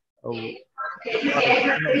 You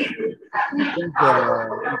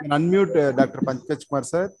can unmute Dr. Pankaj Kumar,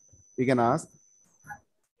 sir. You can ask.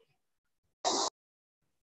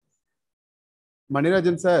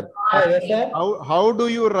 Manirajan sir. Yes, sir. How do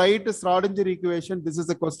you write Schrodinger equation? This is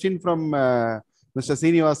a question from Mr.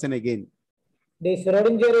 Srinivasan again. The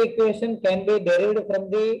Schrodinger equation can be derived from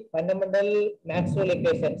the fundamental Maxwell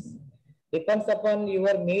equations. Depends upon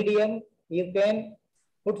your medium, you can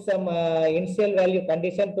put some initial value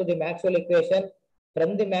condition to the Maxwell equation.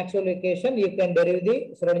 From the Maxwell equation, you can derive the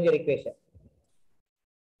Schrodinger equation.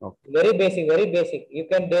 Okay. Very basic, very basic. You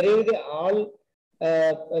can derive the all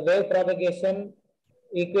wave propagation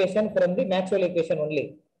equation from the Maxwell equation only.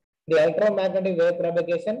 The electromagnetic wave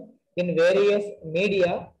propagation in various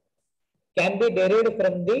media can be derived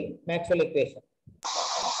from the Maxwell equation.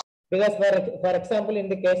 Because for example, in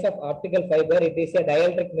the case of optical fiber, it is a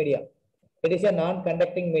dielectric media. It is a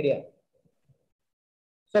non-conducting media.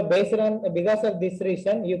 So because of this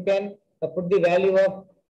reason, you can put the value of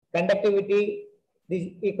conductivity is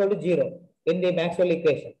equal to 0 in the Maxwell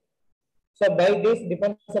equation. So by this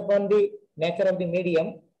depends upon the nature of the medium,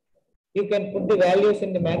 you can put the values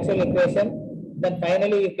in the Maxwell equation. Then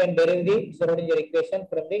finally you can derive the Schrodinger equation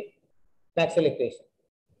from the Maxwell equation.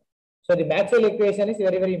 So the Maxwell equation is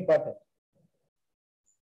very, very important.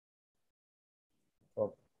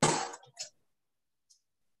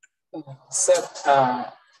 Sir,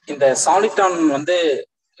 in the Soliton வந்து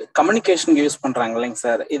communication use பண்றாங்க இல்லைங்க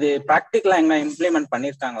sir, இது பிராக்டிகலா எங்க implement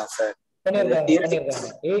பண்ணிருக்காங்களா sir? பண்ணிருக்காங்க.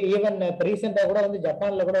 Even ரீசெண்டா கூட வந்து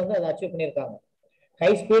ஜப்பான்ல கூட வந்து அதை அச்சீவ் பண்ணிருக்காங்க.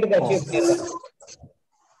 ஹை ஸ்பீடுக்கு அச்சீவ் பண்ணிருக்காங்க.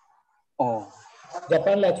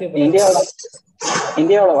 ஜப்பான்ல அச்சீவ் பண்ணிருக்காங்க.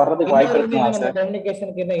 இந்தியாவுல வர்றதுக்கு வாய்ப்பு இருக்குமா சார்?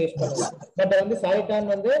 கம்யூனிகேஷனுக்கு என்ன யூஸ் பண்ணலாம். பட் வந்து சாலிட்டான்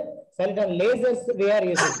lasers we are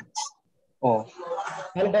using.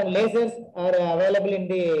 Soliton lasers are available in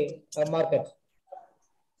the market.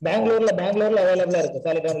 Bangalore available இருக்கு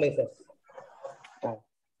Soliton lasers.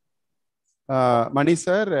 Mani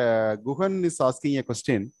sir, Guhan is asking a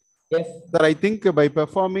question. Yes. Sir, I think by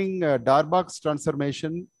performing Darboux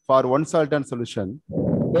transformation for one Soliton solution,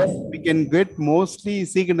 yes, we can get mostly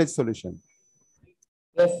secant H solution.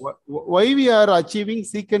 Yes. Why we are achieving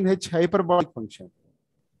secant H hyperbolic function?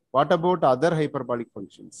 What about other hyperbolic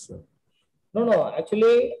functions? No.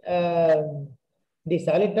 Actually, the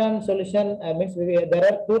Soliton solution means there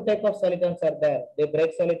are two types of Solitons are there: the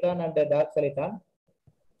bright Soliton and the dark Soliton.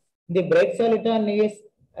 The bright Soliton is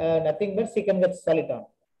nothing but secant H Soliton.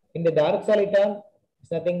 In the dark Soliton,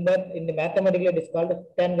 it's nothing but in the mathematically it is called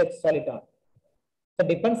tangent H Soliton. So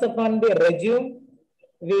depends upon the regime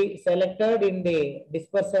we selected in the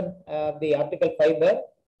dispersion of the optical fiber,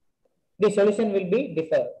 the solution will be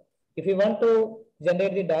differ. If you want to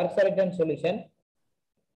generate the dark Soliton solution,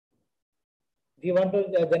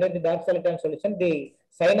 the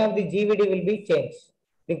sign of the GVD will be changed.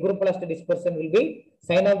 The group cluster dispersion will be,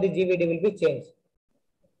 sign of the GVD will be changed.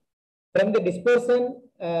 From the dispersion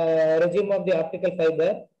regime of the optical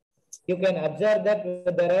fiber, you can observe that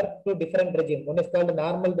there are two different regimes. One is called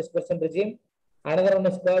normal dispersion regime, another one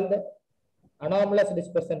is called anomalous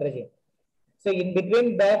dispersion regime. So in between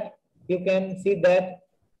that, you can see that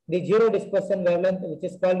the zero dispersion wavelength, which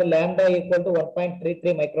is called lambda equal to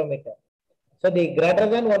 1.33 micrometer. So the greater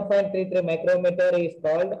than 1.33 micrometer is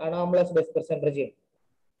called anomalous dispersion regime.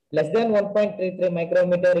 Less than 1.33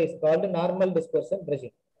 micrometer is called normal dispersion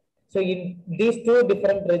regime. So in these two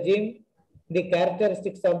different regimes, the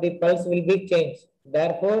characteristics of the pulse will be changed.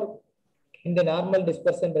 Therefore, in the normal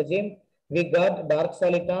dispersion regime, we got dark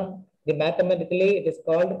Soliton. The mathematically it is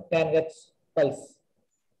called tangent pulse.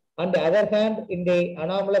 On the other hand, in the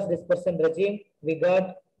anomalous dispersion regime, we got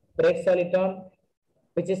bright Soliton,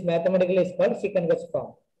 which is mathematically is called secant H form.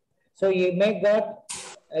 So you may got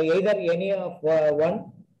either any of one,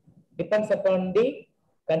 depends upon the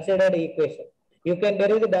considered equation. You can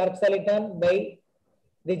derive the dark Soliton by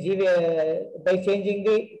the by changing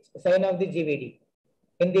the sign of the GVD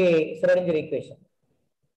in the Schrodinger equation.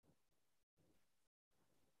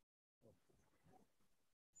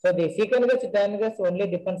 So the secant H tangent H only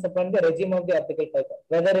depends upon the regime of the optical fiber,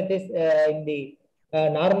 whether it is in the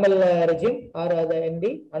normal regime or in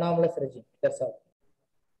the anomalous regime. That's all.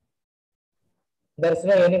 There is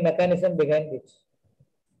no any mechanism behind it.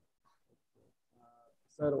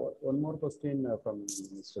 Sir, one more question from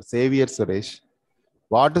Mr. Xavier Suresh.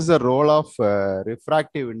 What is the role of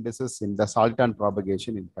refractive indices in the Soliton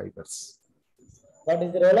propagation in fibers? What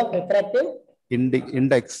is the role of refractive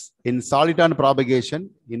index in Soliton propagation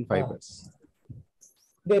in fibers?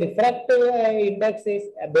 The refractive index is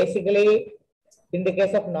basically in the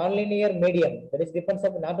case of nonlinear medium. That is depends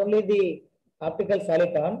on not only the optical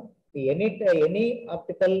Soliton, any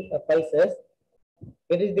optical pulses.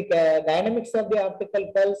 It is the dynamics of the optical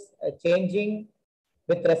pulse changing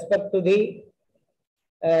with respect to the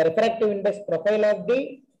refractive index profile of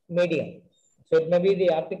the medium. So it may be the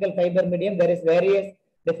optical fiber medium. There is various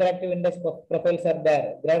diffractive index profiles are there.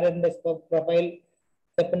 Gradient index profile,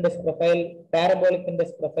 step index profile, parabolic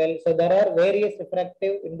index profile. So there are various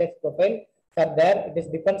refractive index profile are there. It is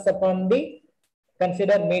depends upon the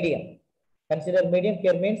considered medium. Considered medium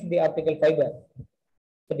here means the optical fiber.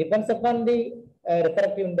 So depends upon the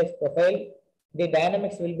refractive index profile, the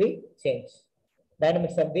dynamics will be changed.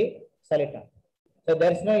 Dynamics of the soliton. So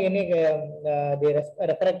there is no any the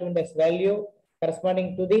refractive index value corresponding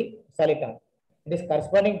to the soliton. It is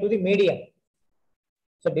corresponding to the medium.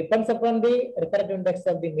 So depends upon the refractive index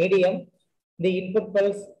of the medium, the input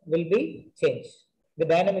pulse will be changed. The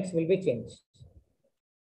dynamics will be changed.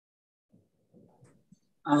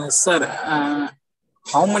 Sir,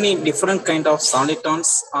 how many different kind of solitons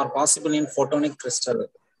are possible in photonic crystal?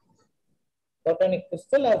 Photonic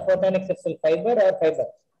crystal or photonic crystal fiber or fiber?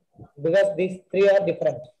 Because these three are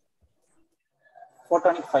different.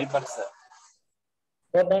 Photonic fiber, sir.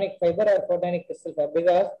 Photonic fiber or photonic crystal fiber?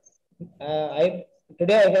 Because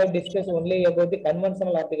today I have discussed only about the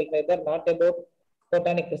conventional optical fiber, not about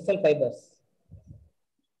photonic crystal fibers.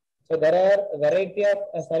 So there are a variety of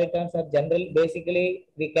solitons are general. Basically,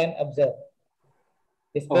 we can observe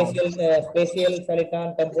the spatial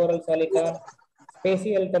soliton, temporal soliton,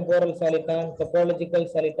 spatial temporal soliton, topological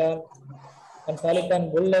soliton, and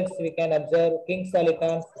soliton bullets we can observe, king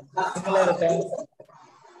solitons, similarities.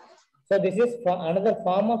 So this is another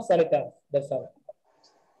form of solitons. That's all.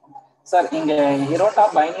 Sir, இங்க ஹிரோட்டா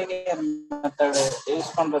bilinear method use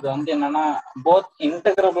பண்றது வந்து என்னன்னா both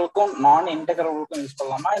integrableக்கும் நான் integrableக்கும் use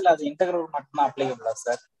பண்ணலாமா இல்ல அது integrable மட்டும் தான் applicable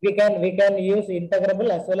sir? We can use integrable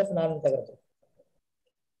as well as non integrable.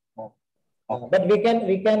 But we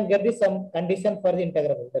can get this some condition for the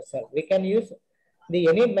integrable. That's all. We can use the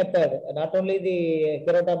any method, not only the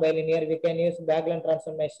Hirota bilinear. We can use Baglan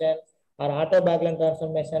transformation or auto Baglan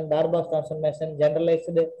transformation, Darboux transformation,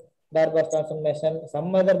 generalized Darboux transformation. Some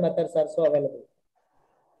other methods are also available.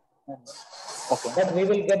 Okay. But we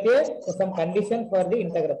will get here some condition for the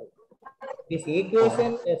integrable. This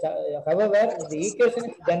equation is, however, the equation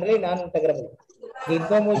is generally non-integrable. The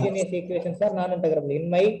inhomogeneous equations are non-integrable. In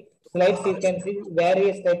my slides, you can see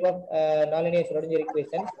various type of nonlinear Schrodinger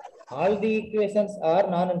equations. All the equations are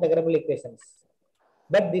non-integrable equations.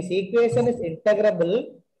 But this equation is integrable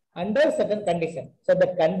under certain condition. So the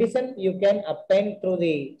condition you can obtain through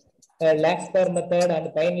the Laxper method and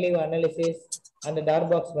Pine-Leaf analysis and the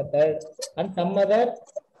Darboux method and some other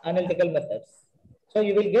analytical methods. So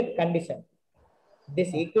you will get condition. This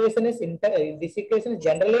equation is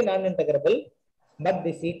generally non-integrable, but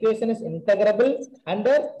this equation is integrable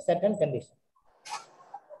under certain condition.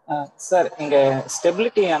 Sir இங்க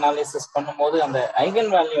stability analysis பண்ணும்போது அந்த eigen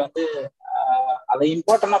value வந்து அதை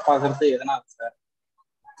இம்பார்ட்டன்டா பாக்குறது எதனால sir?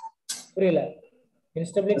 புரியல.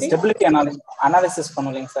 Instability stability analysis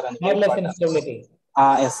பண்ணுவீங்க sir அந்த மாடுலேஷன் ஸ்டெபிலிட்டி.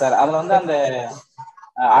 Yes sir. அதுல வந்து அந்த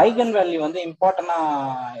ஐகன் வேல்யூ வந்து இம்பார்ட்டன்டா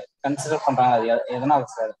கன்சிடர் பண்றாங்க. அது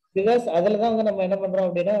எதனால சார்? பிகாஸ் அதுல தான் வந்து நம்ம என்ன பண்றோம்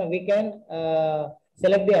அப்படின்னா we can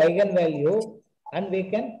select the eigen value and we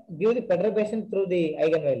can give the perturbation through the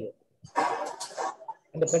eigen value.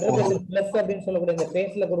 அந்த perturbation plus அப்படினு சொல்லக்கூடிய இந்த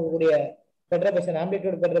ஃபேஸ்ல கொடுக்கக்கூடிய perturbation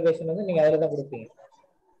amplitude perturbation வந்து நீங்க அதுல தான் கொடுப்பீங்க.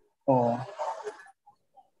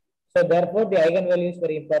 So therefore the eigen value is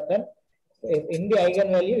very important. In the eigen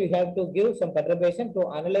value you have to give some perturbation to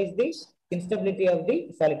analyze the instability of the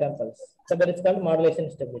soliton pulse. So that is called modulation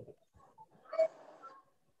stability.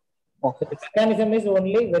 So the mechanism is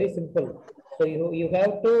only very simple. So you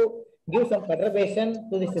have to give some perturbation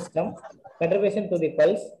to the system, perturbation to the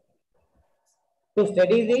pulse, to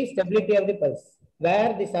study the stability of the pulse, where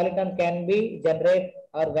the soliton can be generated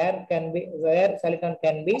or where soliton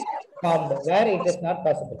can be formed, where it is not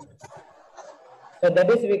possible. So that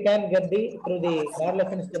is we can get through the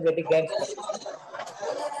modulation stability gains.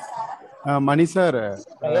 Mani sir,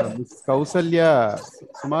 Yes. Ms. Kausalya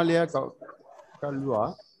Somalia Kalwa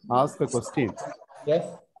asked a question. Yes.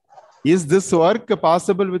 Is this work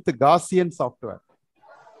possible with the Gaussian software?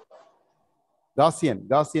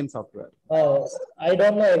 Gaussian software. Oh, I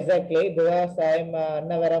don't know exactly because I am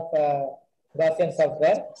unaware of Gaussian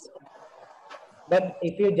software. But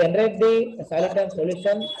if you generate the soliton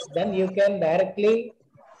solution, then you can directly,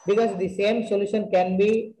 because the same solution can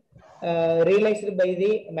be realized by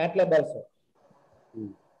the MATLAB also.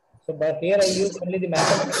 So, but here I use only the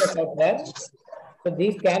mathematical software. So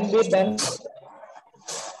these can be done.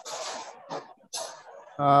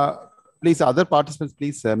 Please, other participants,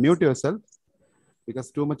 please mute yourself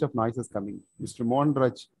because too much of noise is coming. Mr. Mohan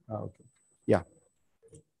Raj. Okay. Yeah.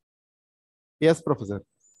 Yes, Professor.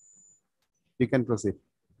 You can proceed.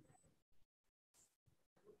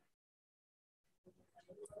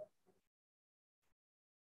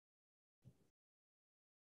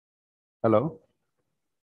 Hello.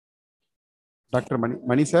 Dr.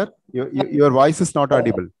 Mani sir, your voice is not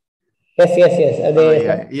audible.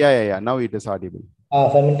 Yes. Yeah. Now it is audible.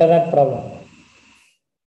 Some internet problem.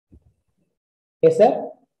 Yes,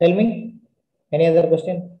 sir. Tell me. Any other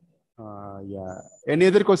question? Yeah. Any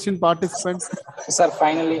other question, participants? Sir,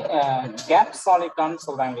 finally, gap soliton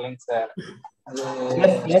சொல்றாங்க sir.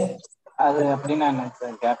 Yes. அது அப்படினா என்ன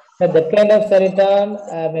sir gap? So that kind of soliton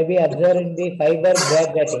may be observed in the fiber Bragg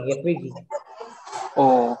grating FVG.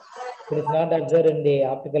 Oh. It is not observed in the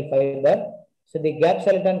optical fiber. So the gap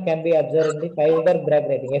soliton can be observed in the fiber Bragg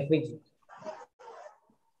grating FVG.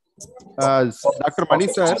 Dr. Mani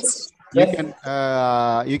sir,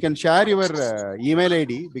 you can share your email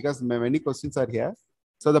ID because many questions are here.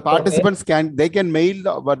 So the participants can mail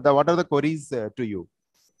what are the queries to you.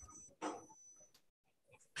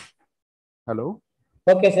 Hello.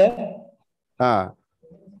 Okay, sir.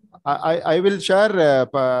 I will share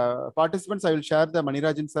participants. I will share the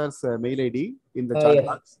Manirajan sir's mail ID in the chat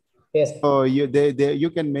box. Yes. So you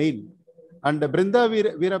can mail. And Brinda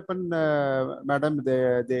Veerappan, madam,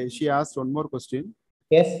 she asked one more question.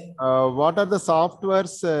 Yes. What are the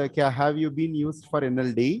softwares have you been used for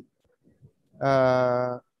NLD?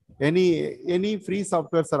 Any free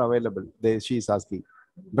softwares are available? She is asking.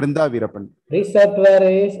 Brinda Veerappan. Free software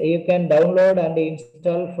is you can download and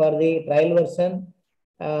install for the trial version.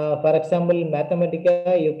 For example, Mathematica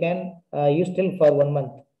you can use till for 1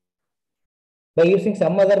 month. By using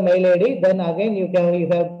some other mail ID, then again you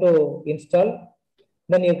have to install.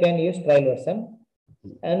 Then you can use trial version.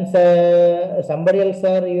 And somebody else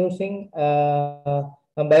are using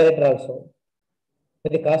Compilator also.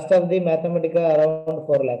 The cost of the Mathematica around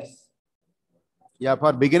 4 lakhs. Yeah,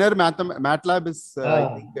 for beginner MATLAB is I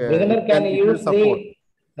think beginner can use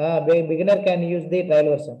the trial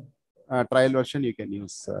version. Trial version you can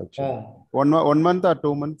use. 1 month or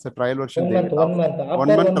 2 months trial version. 1 month. After 1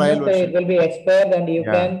 month trial version. It will be expired and you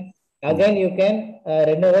can again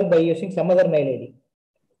renewal by using some other mail ID.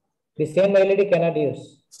 The same mail ID cannot use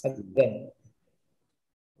again.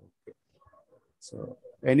 Okay. So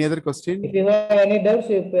any other question? If you have any doubts,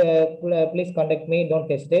 please contact me. Don't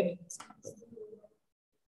hesitate.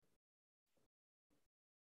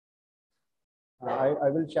 I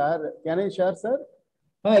will share. Can I share, sir?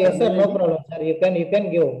 Yes, sir. No problem, sir. You can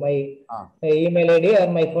give my email ID or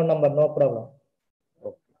my phone number. No problem.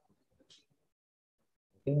 Okay.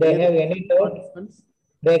 If they have any doubt,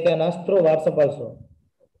 they can ask through WhatsApp also.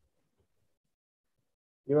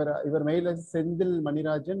 Your mail is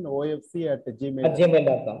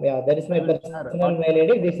sendilmanirajan@gmail.com. Yeah, that is my personal mail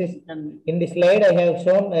ID. This is in the slide I have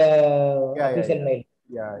shown official mail.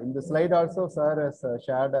 Yeah, in the slide also, sir has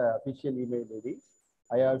shared official email ID.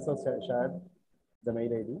 I also shared the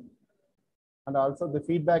mail ID, and also the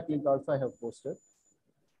feedback link also I have posted.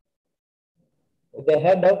 If they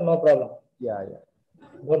have doubt, no problem. Yeah.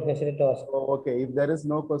 Don't hesitate to ask. Okay, if there is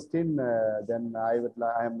no question, then I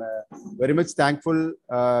am very much thankful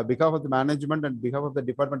behalf of the management and behalf of the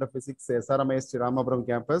Department of Physics, SRM Ramapuram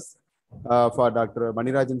campus, for Dr.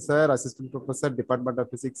 Manirajan sir, Assistant Professor, Department of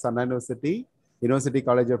Physics, Anna University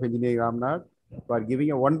College of Engineering, Ramnath, for giving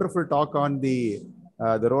a wonderful talk on the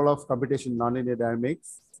role of computation nonlinear dynamics.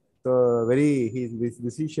 So his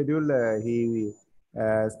busy schedule, he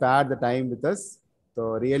spared the time with us. So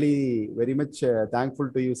really very much thankful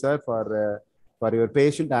to you, sir, for your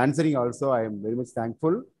patient answering also. I am very much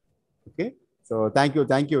thankful. Okay. So thank you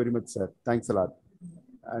very much, sir. Thanks a lot.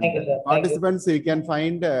 And thank you, sir. Participants, you can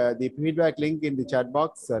find the feedback link in the chat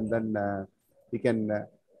box, and then you can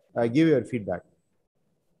give your feedback.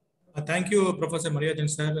 Thank you, Professor Manirajan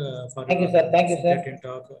sir, for thank you, sir. Thank you, sir.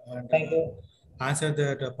 Talk and thank you. Answer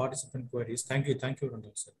the participant queries. Thank you,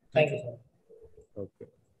 Randall sir. Thank you, sir.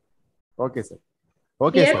 Okay, sir.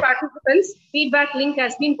 Okay, dear sir. Participants, feedback link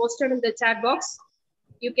has been posted in the chat box.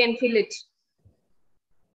 You can fill it.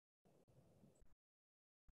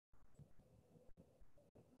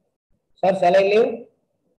 Sir, shall I leave?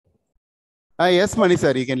 Yes, Mani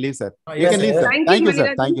sir, you can leave, sir. You Yes, can leave, sir. sir. Thank you, sir.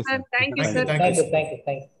 Manirajan Thank you, sir. sir. Thank you, sir.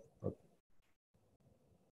 Thank you.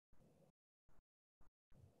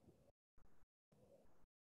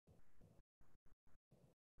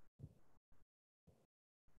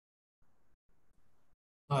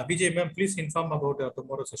 Vijay ma'am, please inform about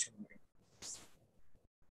tomorrow's session.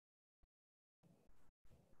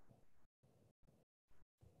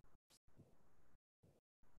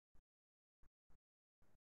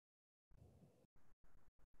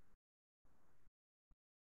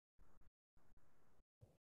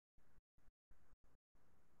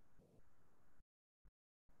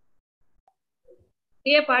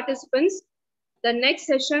 Dear participants, the next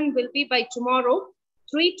session will be by tomorrow,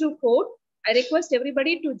 3 to 4. I request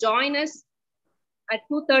everybody to join us at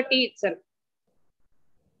 2:30 itself.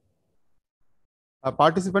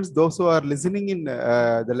 Participants, those who are listening in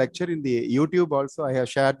the lecture in the YouTube also, I have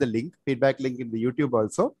shared the link, feedback link in the YouTube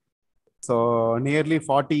also. So nearly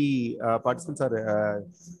 40 participants are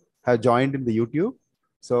have joined in the YouTube.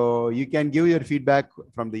 So you can give your feedback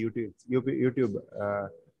from the YouTube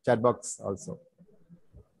chat box also.